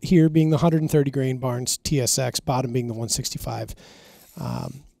 Top here being the 130 grain Barnes TSX, bottom being the 165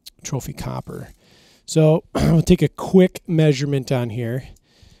 trophy copper. So we'll take a quick measurement on here.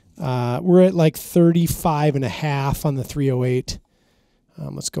 We're at like 35 and a half on the 308.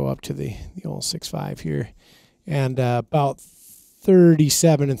 Let's go up to the old 6.5 here, and about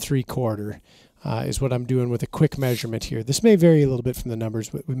 37 and 3/4 is what I'm doing with a quick measurement here. This may vary a little bit from the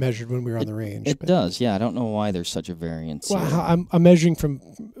numbers we measured when we were on the range. It does, yeah. I don't know why there's such a variance. Well, I'm measuring from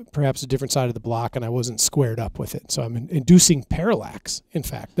perhaps a different side of the block, and I wasn't squared up with it, so I'm inducing parallax. In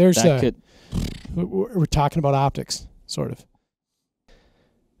fact, we're talking about optics, sort of.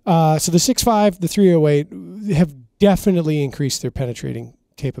 So the 6.5, the 308 have definitely increased their penetrating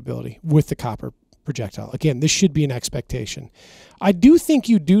capability with the copper projectile. Again, this should be an expectation. I do think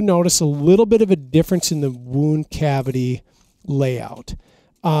you do notice a little bit of a difference in the wound cavity layout.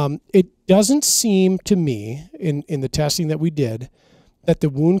 It doesn't seem to me, in the testing that we did, that the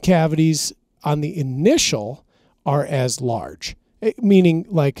wound cavities on the initial are as large, meaning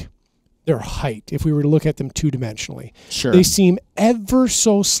like their height, if we were to look at them two-dimensionally. Sure. They seem ever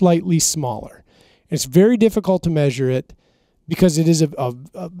so slightly smaller. It's very difficult to measure it because it is a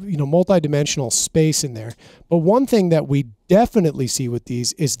multi-dimensional space in there. But one thing that we definitely see with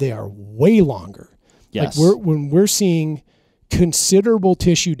these is they are way longer. Yes. Like when we're seeing considerable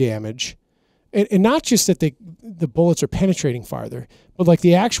tissue damage, and not just that the bullets are penetrating farther, but like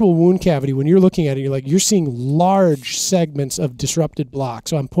the actual wound cavity, when you're looking at it, you're seeing large segments of disrupted block.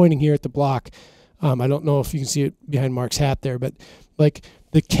 So I'm pointing here at the block. I don't know if you can see it behind Mark's hat there, but like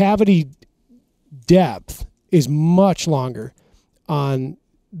the cavity depth is much longer on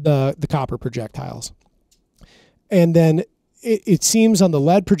the copper projectiles. And then it seems on the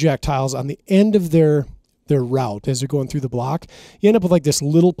lead projectiles, on the end of their route as they're going through the block, you end up with like this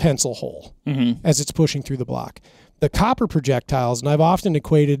little pencil hole as it's pushing through the block. The copper projectiles, and I've often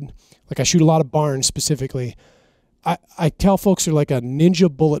equated, like I shoot a lot of Barnes specifically, I tell folks they're like a ninja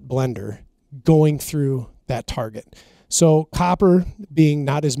bullet blender going through that target. So copper being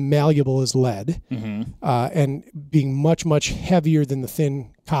not as malleable as lead and being much, much heavier than the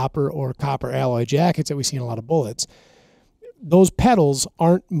thin copper or copper alloy jackets that we see in a lot of bullets, those petals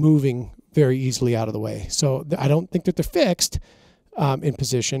aren't moving very easily out of the way. So I don't think that they're fixed in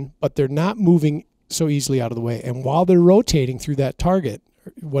position, but they're not moving so easily out of the way. And while they're rotating through that target,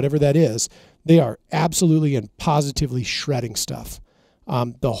 whatever that is, they are absolutely and positively shredding stuff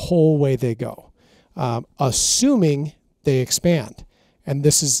the whole way they go, assuming they expand. And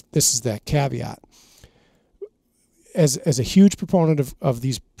this is that caveat. As a huge proponent of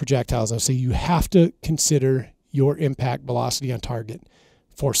these projectiles, I'll say you have to consider your impact velocity on target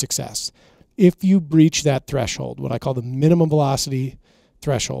for success. If you breach that threshold, what I call the minimum velocity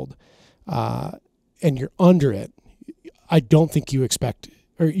threshold, and you're under it, I don't think you expect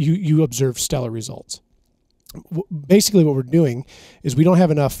or you observe stellar results. Basically what we're doing is we don't have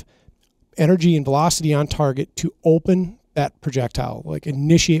enough energy and velocity on target to open that projectile, like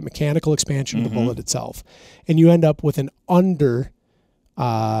initiate mechanical expansion of the bullet itself. And you end up with an under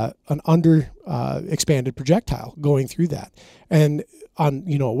expanded projectile going through that. And on,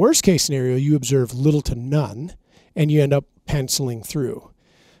 a worst case scenario, you observe little to none and you end up penciling through.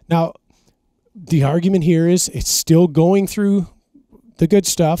 Now, the argument here is it's still going through the good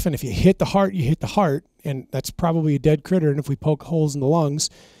stuff. And if you hit the heart, you hit the heart, and that's probably a dead critter. And if we poke holes in the lungs,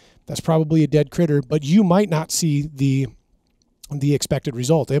 that's probably a dead critter, but you might not see the expected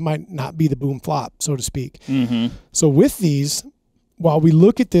result. It might not be the boom flop, so to speak. So with these, while we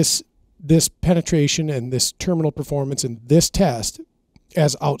look at this penetration and this terminal performance in this test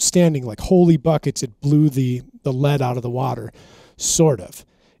as outstanding, like holy buckets, it blew the lead out of the water, sort of.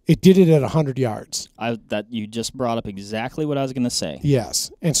 It did it at 100 yards. That you just brought up exactly what I was going to say.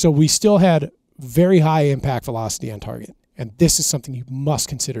 Yes. And so we still had very high impact velocity on target. And this is something you must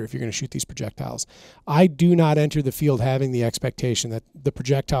consider if you're going to shoot these projectiles. I do not enter the field having the expectation that the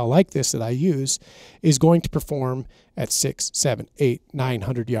projectile like this that I use is going to perform at 6, 7, 8,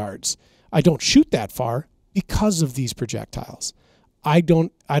 900 yards. I don't shoot that far because of these projectiles. I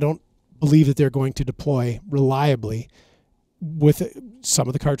don't believe that they're going to deploy reliably with some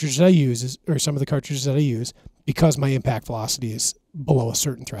of the cartridges I use, because my impact velocity is below a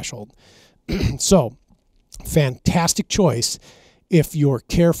certain threshold. So, fantastic choice if you're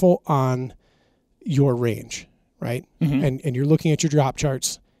careful on your range, right? Mm-hmm. And you're looking at your drop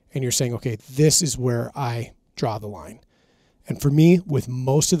charts and you're saying, okay, this is where I draw the line. And for me, with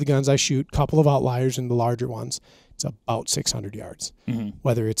most of the guns I shoot, couple of outliers in the larger ones, it's about 600 yards. Mm-hmm.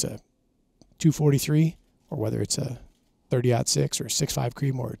 Whether it's a 243 or whether it's a 30-06 or a 6.5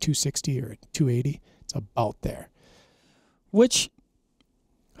 Creedmoor or a 260 or a 280, it's about there. Which...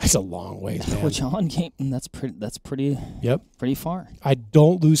 That's a long ways, man. Which on game, that's pretty. Yep. Pretty far. I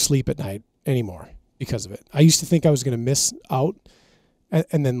don't lose sleep at night anymore because of it. I used to think I was going to miss out,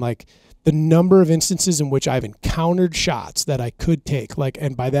 and then like the number of instances in which I've encountered shots that I could take, like,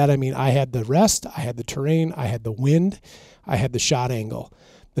 and by that I mean I had the rest, I had the terrain, I had the wind, I had the shot angle.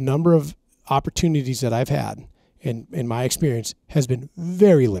 The number of opportunities that I've had in my experience has been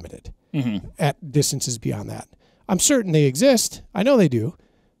very limited at distances beyond that. I'm certain they exist. I know they do.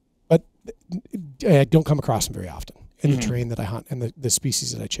 I don't come across them very often in the terrain that I hunt and the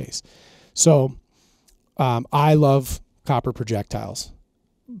species that I chase. So I love copper projectiles.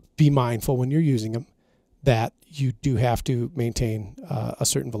 Be mindful when you're using them that you do have to maintain a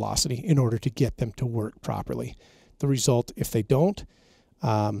certain velocity in order to get them to work properly. The result, if they don't,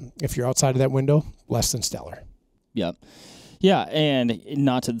 if you're outside of that window, less than stellar. Yep. Yeah, and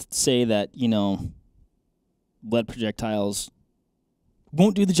not to say that, lead projectiles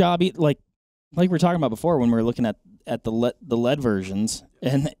won't do the job like we were talking about before when we were looking at the lead versions,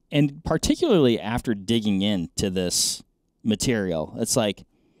 and particularly after digging into this material, it's like,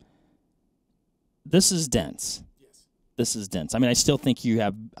 this is dense. Yes. This is dense. I mean, I still think you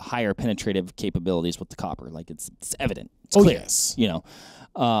have higher penetrative capabilities with the copper. Like it's evident. It's clear. Yes.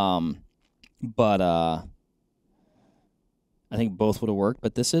 But I think both would have worked.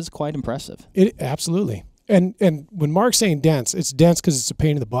 But this is quite impressive. It absolutely. And when Mark's saying dense, it's dense because it's a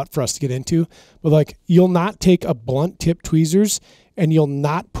pain in the butt for us to get into. But like, you'll not take a blunt tip tweezers and you'll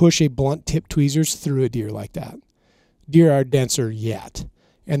not push a blunt tip tweezers through a deer like that. Deer are denser yet,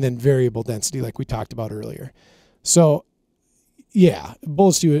 and then variable density like we talked about earlier. So yeah,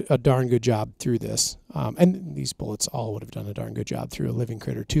 bullets do a darn good job through this. And these bullets all would have done a darn good job through a living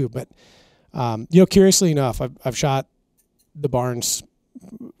critter too. But curiously enough, I've shot the barns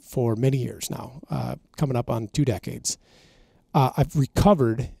for many years now, coming up on 2 decades. I've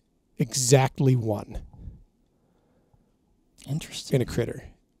recovered exactly one. Interesting. In a critter.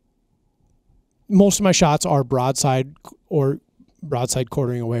 Most of my shots are broadside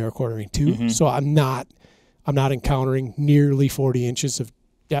quartering away or quartering to. Mm-hmm. So I'm not encountering nearly 40 inches of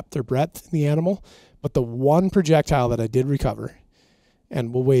depth or breadth in the animal. But the one projectile that I did recover,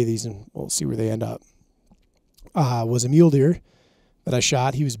 and we'll weigh these and we'll see where they end up, was a mule deer that I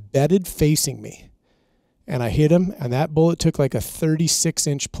shot. He was bedded facing me, and I hit him, and that bullet took like a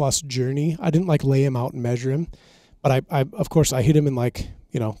 36-inch plus journey. I didn't like lay him out and measure him, but I of course I hit him in like,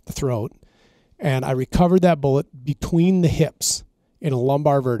 the throat, and I recovered that bullet between the hips in a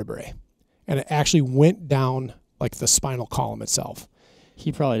lumbar vertebrae, and it actually went down like the spinal column itself.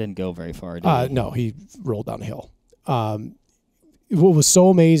 He probably didn't go very far, did he? No, he rolled down a hill. What was so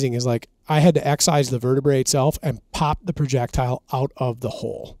amazing is like, I had to excise the vertebrae itself and pop the projectile out of the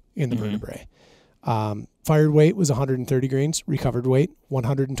hole in the vertebrae. Fired weight was 130 grains. Recovered weight,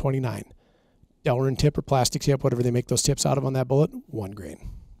 129. Delrin tip or plastic tip, whatever they make those tips out of on that bullet, 1 grain.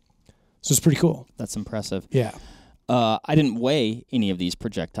 So it's pretty cool. That's impressive. Yeah. I didn't weigh any of these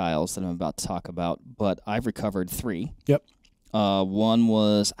projectiles that I'm about to talk about, but I've recovered 3. Yep. One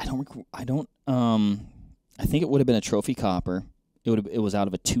was, I think it would have been a trophy copper. It was out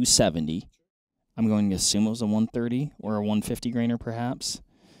of a 270. I'm going to assume it was a 130 or a 150 grainer, perhaps.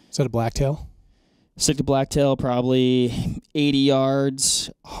 Is that a blacktail? Stick to blacktail, probably 80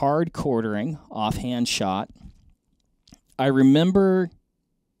 yards, hard quartering, offhand shot. I remember,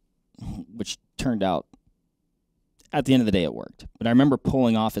 which turned out, at the end of the day it worked, but I remember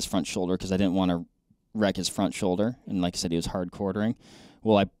pulling off his front shoulder because I didn't want to wreck his front shoulder, and like I said, he was hard quartering.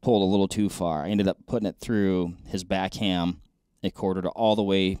 Well, I pulled a little too far. I ended up putting it through his back ham. It quartered all the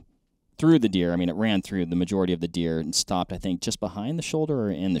way through the deer. I mean, it ran through the majority of the deer and stopped, I think, just behind the shoulder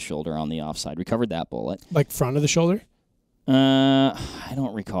or in the shoulder on the offside. Recovered that bullet. Like front of the shoulder? I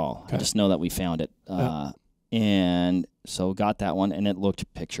don't recall. Okay. I just know that we found it. And So got that one, and it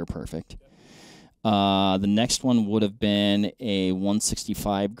looked picture perfect. The next one would have been a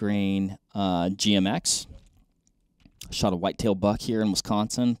 165 grain GMX. Shot a whitetail buck here in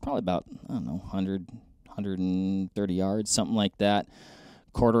Wisconsin, probably about, I don't know, 100, 130 yards, something like that.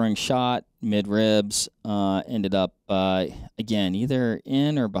 Quartering shot, mid ribs, ended up, again, either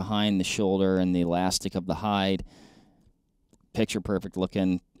in or behind the shoulder and the elastic of the hide. Picture perfect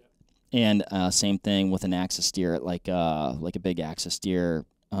looking. And same thing with an axis deer, like a big axis deer.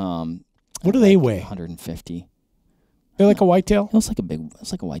 What do they weigh? 150. They're like a whitetail? It was like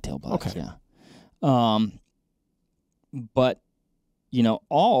a whitetail buck, okay. Yeah. But,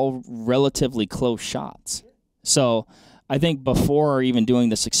 all relatively close shots. So I think before even doing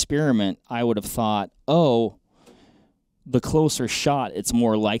this experiment, I would have thought, oh, the closer shot, it's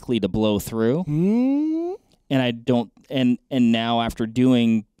more likely to blow through. Mm. And I don't, and now after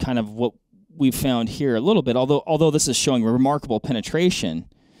doing kind of what we've found here a little bit, although this is showing remarkable penetration,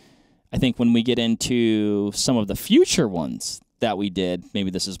 I think when we get into some of the future ones that we did, maybe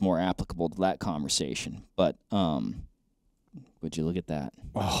this is more applicable to that conversation. But would you look at that?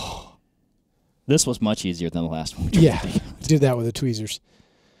 Oh. This was much easier than the last one. Yeah, did that with the tweezers.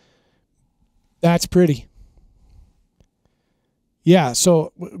 That's pretty. Yeah,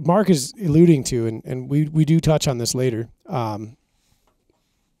 so Mark is alluding to, and we do touch on this later, the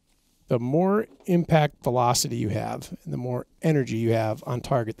more impact velocity you have and the more energy you have on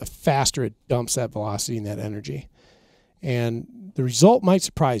target, the faster it dumps that velocity and that energy. And the result might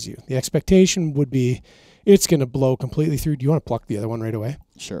surprise you. The expectation would be it's going to blow completely through. Do you want to pluck the other one right away?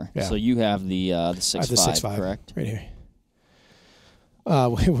 Sure. Yeah. So you have the 6.5, correct? Right here.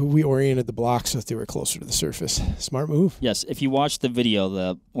 We oriented the blocks so that they were closer to the surface. Smart move. Yes. If you watch the video,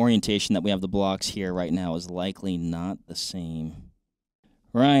 the orientation that we have the blocks here right now is likely not the same.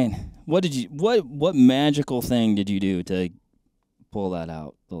 Ryan, what magical thing did you do to pull that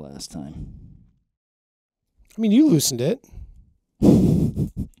out the last time? I mean, you loosened it. This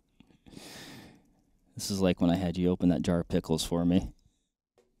is like when I had you open that jar of pickles for me.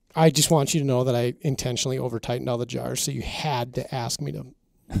 I just want you to know that I intentionally over-tightened all the jars, so you had to ask me to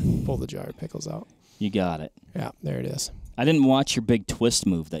pull the jar of pickles out. You got it. Yeah, there it is. I didn't watch your big twist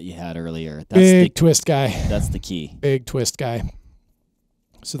move that you had earlier. That's big twist guy. That's the key. Big twist guy.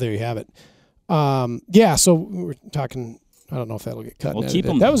 So there you have it. Yeah, so we were talking, I don't know if that'll get cut. We'll keep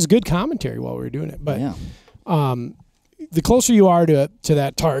them. That was good commentary while we were doing it. But yeah. The closer you are to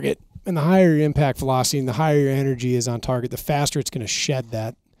that target, and the higher your impact velocity and the higher your energy is on target, the faster it's going to shed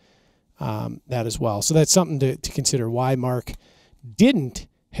that as well. So that's something to consider why Mark didn't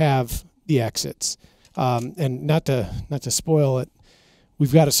have the exits. And not to spoil it,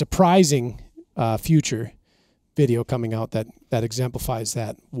 we've got a surprising future video coming out that exemplifies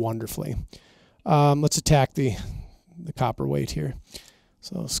that wonderfully. Let's attack the copper weight here.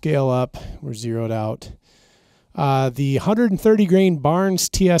 So scale up, we're zeroed out. The 130 grain Barnes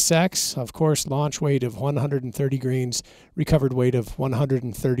TSX, of course, launch weight of 130 grains, recovered weight of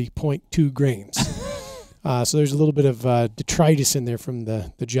 130.2 grains. So there's a little bit of detritus in there from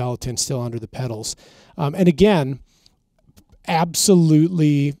the gelatin still under the pedals. And again,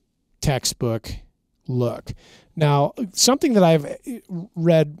 absolutely textbook look. Now, something that I've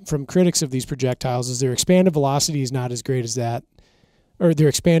read from critics of these projectiles is their expanded velocity is not as great as that, or their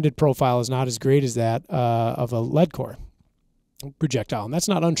expanded profile is not as great as that of a lead core projectile, and that's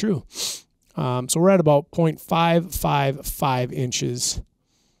not untrue. So we're at about 0.555 inches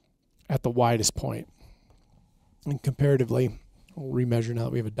at the widest point. And comparatively, we'll remeasure now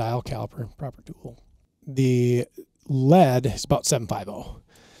that we have a dial caliper, proper tool. The lead is about 750.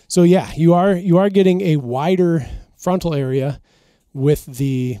 So yeah, you are getting a wider frontal area with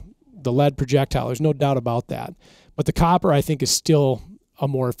the lead projectile. There's no doubt about that. But the copper, I think, is still a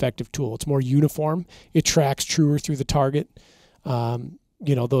more effective tool. It's more uniform. It tracks truer through the target.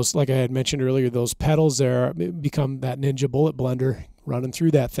 Those, like I had mentioned earlier, those pedals there become that ninja bullet blender running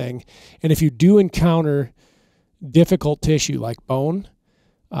through that thing. And if you do encounter difficult tissue like bone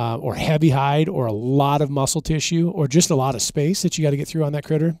or heavy hide or a lot of muscle tissue or just a lot of space that you got to get through on that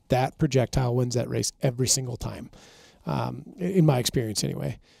critter, that projectile wins that race every single time, in my experience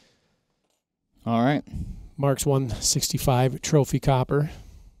anyway. All right. Mark's 165 trophy copper.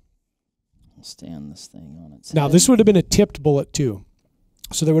 We'll stand this thing on its Now, head. this would have been a tipped bullet too.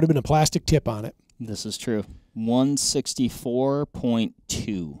 So there would have been a plastic tip on it. This is true.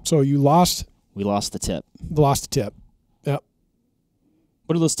 164.2. So you lost. We lost the tip. Lost the tip. Yep.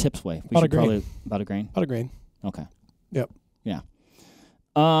 What do those tips weigh? About a grain. About a grain? About a grain. Okay. Yep. Yeah.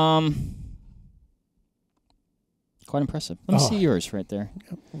 Quite impressive. Let me see yours right there.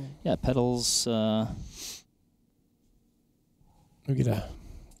 Yep. Yeah, pedals. We get a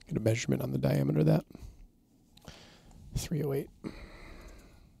measurement on the diameter of that. 308.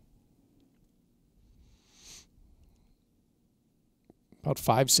 About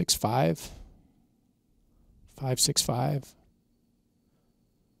 565. 565.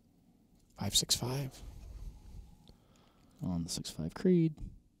 565. On the 6.5 Creed.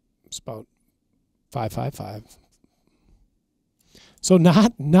 It's about 555. So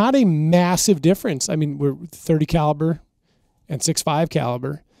not a massive difference. I mean, we're 30 caliber and 6.5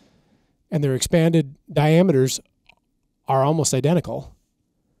 caliber, and their expanded diameters are almost identical.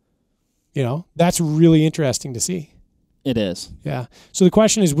 You know, that's really interesting to see. It is. Yeah. So the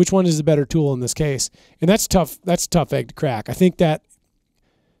question is, which one is the better tool in this case? And that's tough. That's a tough egg to crack. I think that's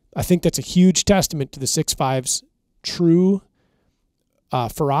a huge testament to the 6.5's true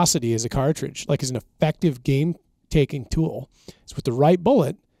ferocity as a cartridge, like as an effective game-taking tool. It's with the right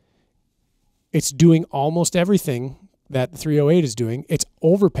bullet, it's doing almost everything that the 308 is doing. It's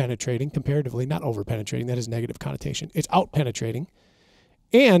over-penetrating comparatively. Not over-penetrating. That is negative connotation. It's out-penetrating.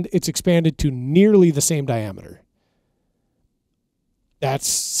 And it's expanded to nearly the same diameter. That's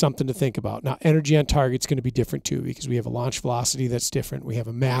something to think about. Now, energy on target is going to be different too, because we have a launch velocity that's different. We have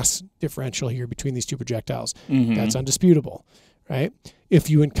a mass differential here between these two projectiles. Mm-hmm. That's undisputable, right? If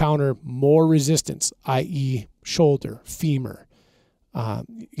you encounter more resistance, i.e. shoulder, femur, a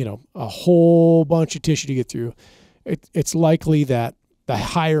whole bunch of tissue to get through, it's likely that the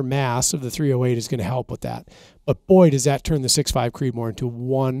higher mass of the 308 is going to help with that. But boy, does that turn the 6.5 Creedmoor into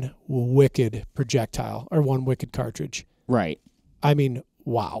one wicked projectile, or one wicked cartridge. Right. I mean,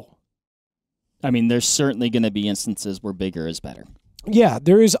 wow. I mean, there's certainly going to be instances where bigger is better. Yeah,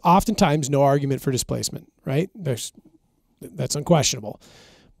 there is oftentimes no argument for displacement, right? That's unquestionable.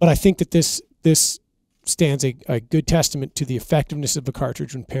 But I think that this stands a good testament to the effectiveness of a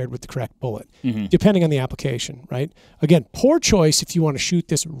cartridge when paired with the correct bullet, mm-hmm. depending on the application, right? Again, poor choice if you want to shoot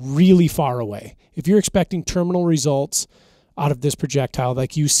this really far away. If you're expecting terminal results out of this projectile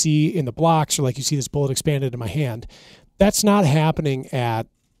like you see in the blocks, or like you see this bullet expanded in my hand, that's not happening at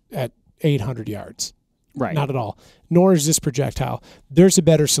 800 yards. Right. Not at all. Nor is this projectile. There's a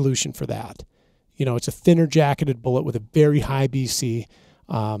better solution for that. You know, it's a thinner jacketed bullet with a very high BC,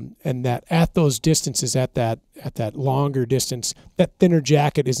 and that at those distances, at that longer distance, that thinner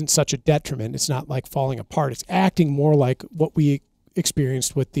jacket isn't such a detriment. It's not like falling apart. It's acting more like what we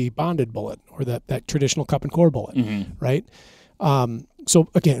experienced with the bonded bullet, or that traditional cup and core bullet, mm-hmm. right? So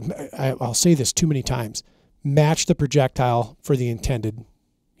again, I'll say this too many times. Match the projectile for the intended,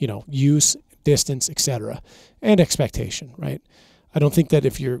 use, distance, etc., and expectation, right? I don't think that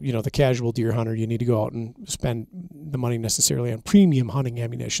if you're, the casual deer hunter, you need to go out and spend the money necessarily on premium hunting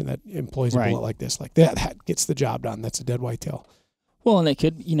ammunition that employs a bullet like this. Like that gets the job done. That's a dead whitetail. Well, and it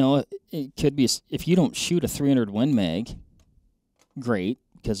could be, if you don't shoot a 300 Win Mag, great,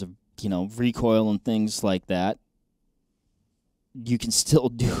 because of, recoil and things like that, you can still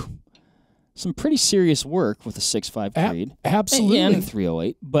do some pretty serious work with a 6.5 Creed. Absolutely. And a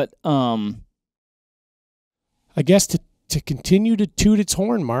 308. But I guess to continue to toot its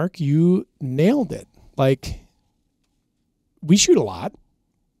horn, Mark, you nailed it. Like, we shoot a lot.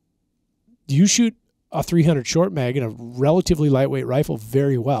 You shoot a 300 short mag in a relatively lightweight rifle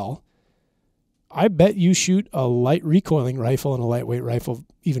very well. I bet you shoot a light recoiling rifle and a lightweight rifle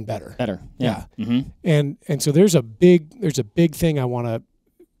even better. Better, yeah. Mm-hmm. And so there's a big thing I want to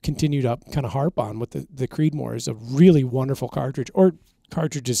continue to kind of harp on with the Creedmoor. Is a really wonderful cartridge, or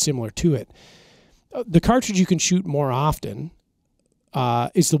cartridges similar to it. The cartridge you can shoot more often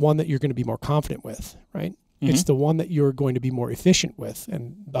is the one that you're going to be more confident with, right? Mm-hmm. It's the one that you're going to be more efficient with,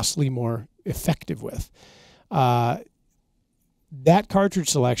 and thusly more effective with. That cartridge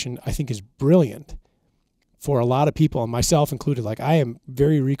selection, I think, is brilliant for a lot of people, and myself included. Like, I am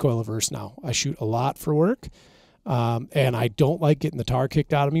very recoil averse now. I shoot a lot for work. And I don't like getting the tar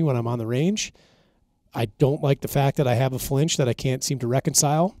kicked out of me when I'm on the range. I don't like the fact that I have a flinch that I can't seem to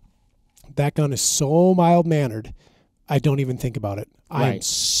reconcile. That gun is so mild-mannered, I don't even think about it. Right. I'm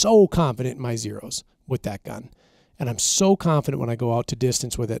so confident in my zeros with that gun. And I'm so confident when I go out to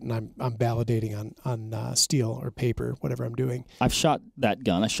distance with it, and I'm validating on steel or paper, whatever I'm doing. I've shot that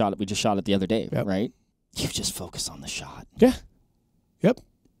gun. We just shot it the other day, right? You just focus on the shot. Yeah. Yep.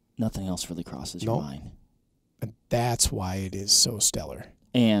 Nothing else really crosses your mind. And that's why it is so stellar.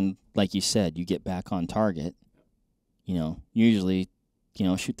 And like you said, you get back on target. Usually,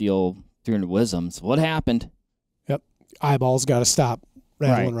 shoot the old 300 Wisdoms. What happened? Yep. Eyeballs got to stop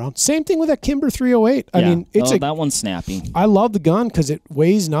rattling around. Same thing with that Kimber 308. I mean, that one's snappy. I love the gun because it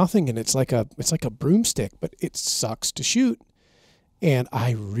weighs nothing, and it's like a broomstick, but it sucks to shoot. And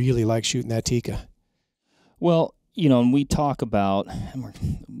I really like shooting that Tikka. Well, and we talk about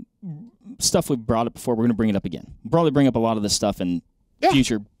stuff we've brought up before. We're going to bring it up again. We'll probably bring up a lot of this stuff in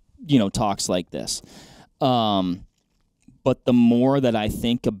future, talks like this. But the more that I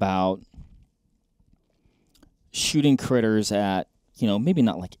think about shooting critters at, maybe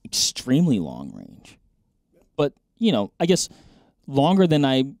not like extremely long range, but, I guess longer than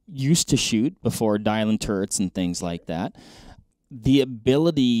I used to shoot before dialing turrets and things like that, the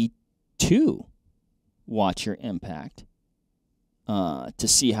ability to watch your impact, to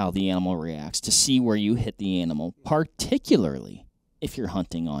see how the animal reacts, to see where you hit the animal, particularly if you're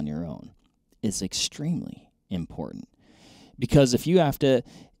hunting on your own, is extremely important. Because if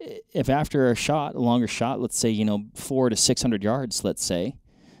after a longer shot, let's say, 400 to 600 yards, let's say,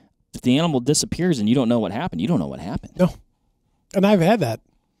 if the animal disappears and you don't know what happened, you don't know what happened. No. And I've had that.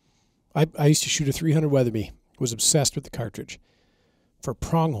 I used to shoot a 300 Weatherby, was obsessed with the cartridge for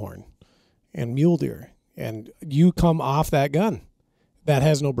pronghorn and mule deer. And you come off that gun. That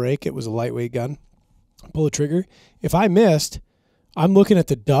has no break. It was a lightweight gun. Pull the trigger. If I missed, I'm looking at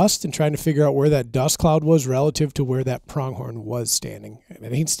the dust and trying to figure out where that dust cloud was relative to where that pronghorn was standing. And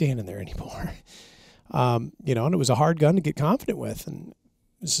it ain't standing there anymore. And it was a hard gun to get confident with. And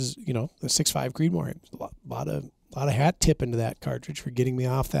this is, the 6.5 Creedmoor. A lot of hat tip into that cartridge for getting me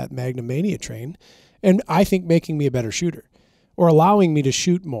off that Magnum Mania train. And I think making me a better shooter or allowing me to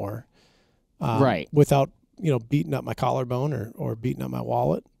shoot more. Right. Without, beating up my collarbone or beating up my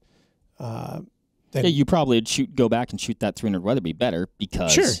wallet. You probably would go back and shoot that 300 Weatherby better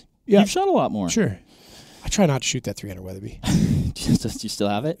because you've shot a lot more. Sure. I try not to shoot that 300 Weatherby. Do you still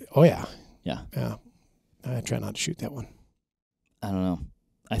have it? Oh, yeah. Yeah. Yeah. I try not to shoot that one. I don't know.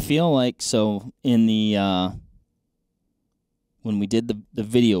 I feel like, so in the, when we did the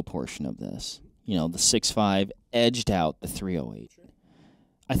video portion of this, the 6.5 edged out the 308.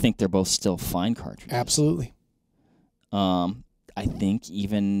 I think they're both still fine cartridges. Absolutely. I think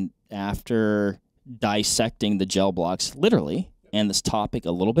even after dissecting the gel blocks, literally, and this topic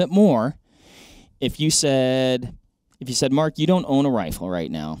a little bit more, if you said, Mark, you don't own a rifle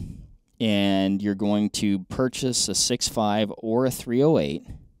right now, and you're going to purchase a 6.5 or a 308,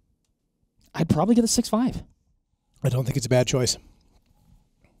 I'd probably get a 6.5. I don't think it's a bad choice.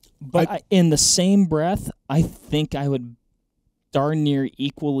 But in the same breath, I think I would darn near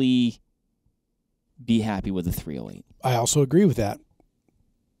equally be happy with a 308. I also agree with that.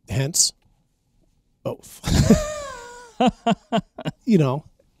 Hence, both.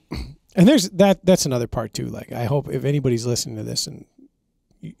 And there's that's another part too. Like, I hope if anybody's listening to this and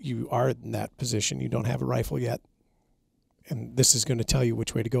you are in that position, you don't have a rifle yet, and this is going to tell you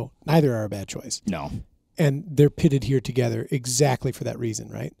which way to go. Neither are a bad choice. No. And they're pitted here together exactly for that reason,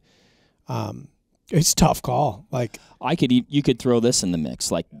 right? It's a tough call. Like, you could throw this in the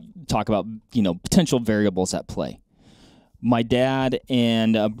mix, like talk about, potential variables at play. My dad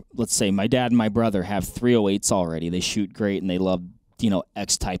and my dad and my brother have 308s already. They shoot great and they love,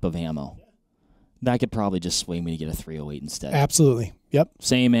 X type of ammo. That could probably just sway me to get a 308 instead. Absolutely. Yep.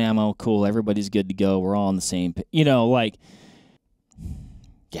 Same ammo, cool. Everybody's good to go. We're all on the same, yeah.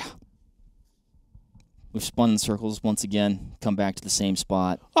 We've spun in circles once again, come back to the same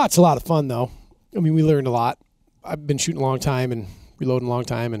spot. Oh, it's a lot of fun, though. I mean, we learned a lot. I've been shooting a long time and reloading a long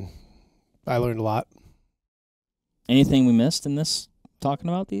time, and I learned a lot. Anything we missed in this, talking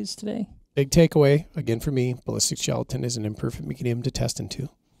about these today? Big takeaway, again for me, ballistic gelatin is an imperfect medium to test into.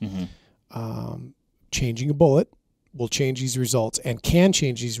 Mm-hmm. Changing a bullet will change these results and can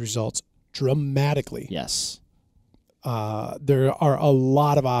change these results dramatically. Yes. There are a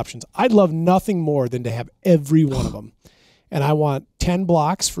lot of options. I'd love nothing more than to have every one of them. And I want 10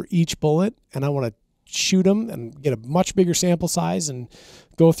 blocks for each bullet, and I want to shoot them and get a much bigger sample size and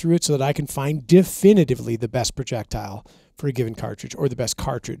go through it so that I can find definitively the best projectile for a given cartridge, or the best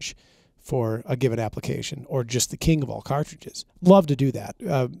cartridge for a given application, or just the king of all cartridges. Love to do that.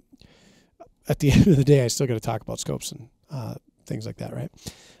 At the end of the day, I still got to talk about scopes and things like that, right?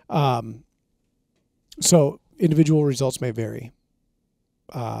 So individual results may vary.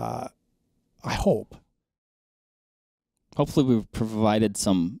 I hope. Hopefully, we've provided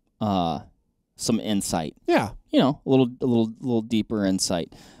some insight. Yeah, a little deeper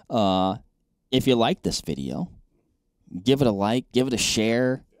insight. If you like this video, give it a like, give it a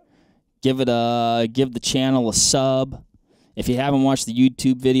share, give the channel a sub. If you haven't watched the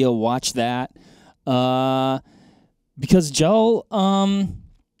YouTube video, watch that. Because gel's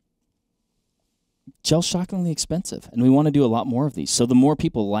shockingly expensive, and we want to do a lot more of these. So the more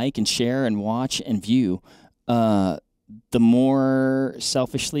people like and share and watch and view, the more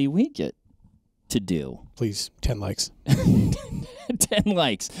selfishly we get to do. Please, 10 likes. 10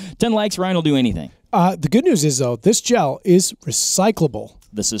 likes. 10 likes, Ryan will do anything. The good news is, though, this gel is recyclable.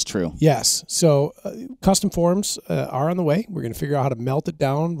 This is true. Yes. So custom forms are on the way. We're going to figure out how to melt it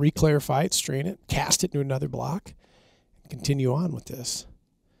down, reclarify it, strain it, cast it into another block, and continue on with this.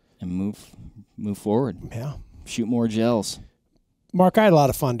 And move forward. Yeah. Shoot more gels. Mark, I had a lot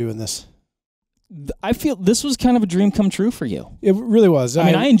of fun doing this. I feel this was kind of a dream come true for you. It really was. I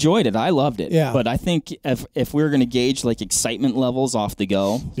mean, I enjoyed it. I loved it. Yeah. But I think if we were going to gauge like excitement levels off the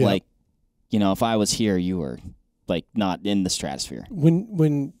go, like, you know, if I was here, you were like not in the stratosphere.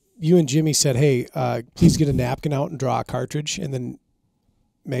 When you and Jimmy said, "Hey, please get a napkin out and draw a cartridge and then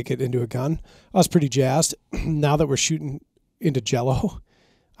make it into a gun," I was pretty jazzed. Now that we're shooting into Jello,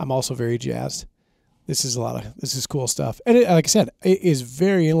 I'm also very jazzed. This is cool stuff. And like I said, it is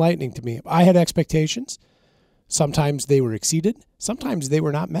very enlightening to me. I had expectations. Sometimes they were exceeded. Sometimes they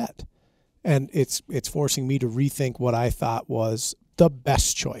were not met. And it's forcing me to rethink what I thought was the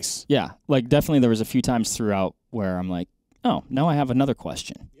best choice. Yeah, like definitely there was a few times throughout where I'm like, oh, now I have another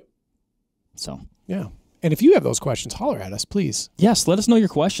question. Yep. So. Yeah. And if you have those questions, holler at us, please. Yes, let us know your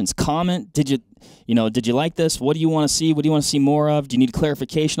questions. Comment. Did you like this? What do you want to see? What do you want to see more of? Do you need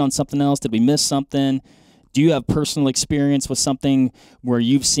clarification on something else? Did we miss something? Do you have personal experience with something where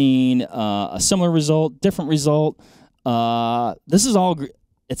you've seen a similar result, different result? This is all.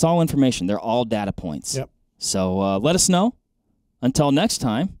 It's all information. They're all data points. Yep. So let us know. Until next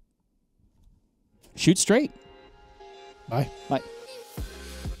time, shoot straight. Bye. Bye.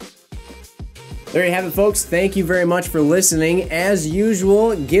 There you have it, folks. Thank you very much for listening. As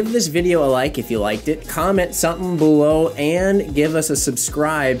usual, give this video a like if you liked it, comment something below, and give us a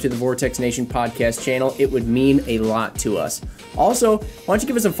subscribe to the Vortex Nation podcast channel. It would mean a lot to us. Also, why don't you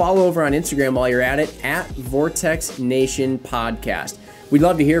give us a follow over on Instagram while you're at it, at Vortex Nation Podcast. We'd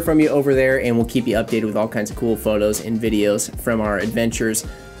love to hear from you over there, and we'll keep you updated with all kinds of cool photos and videos from our adventures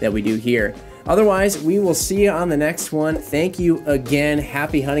that we do here. Otherwise, we will see you on the next one. Thank you again.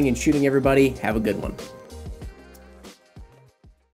 Happy hunting and shooting, everybody. Have a good one.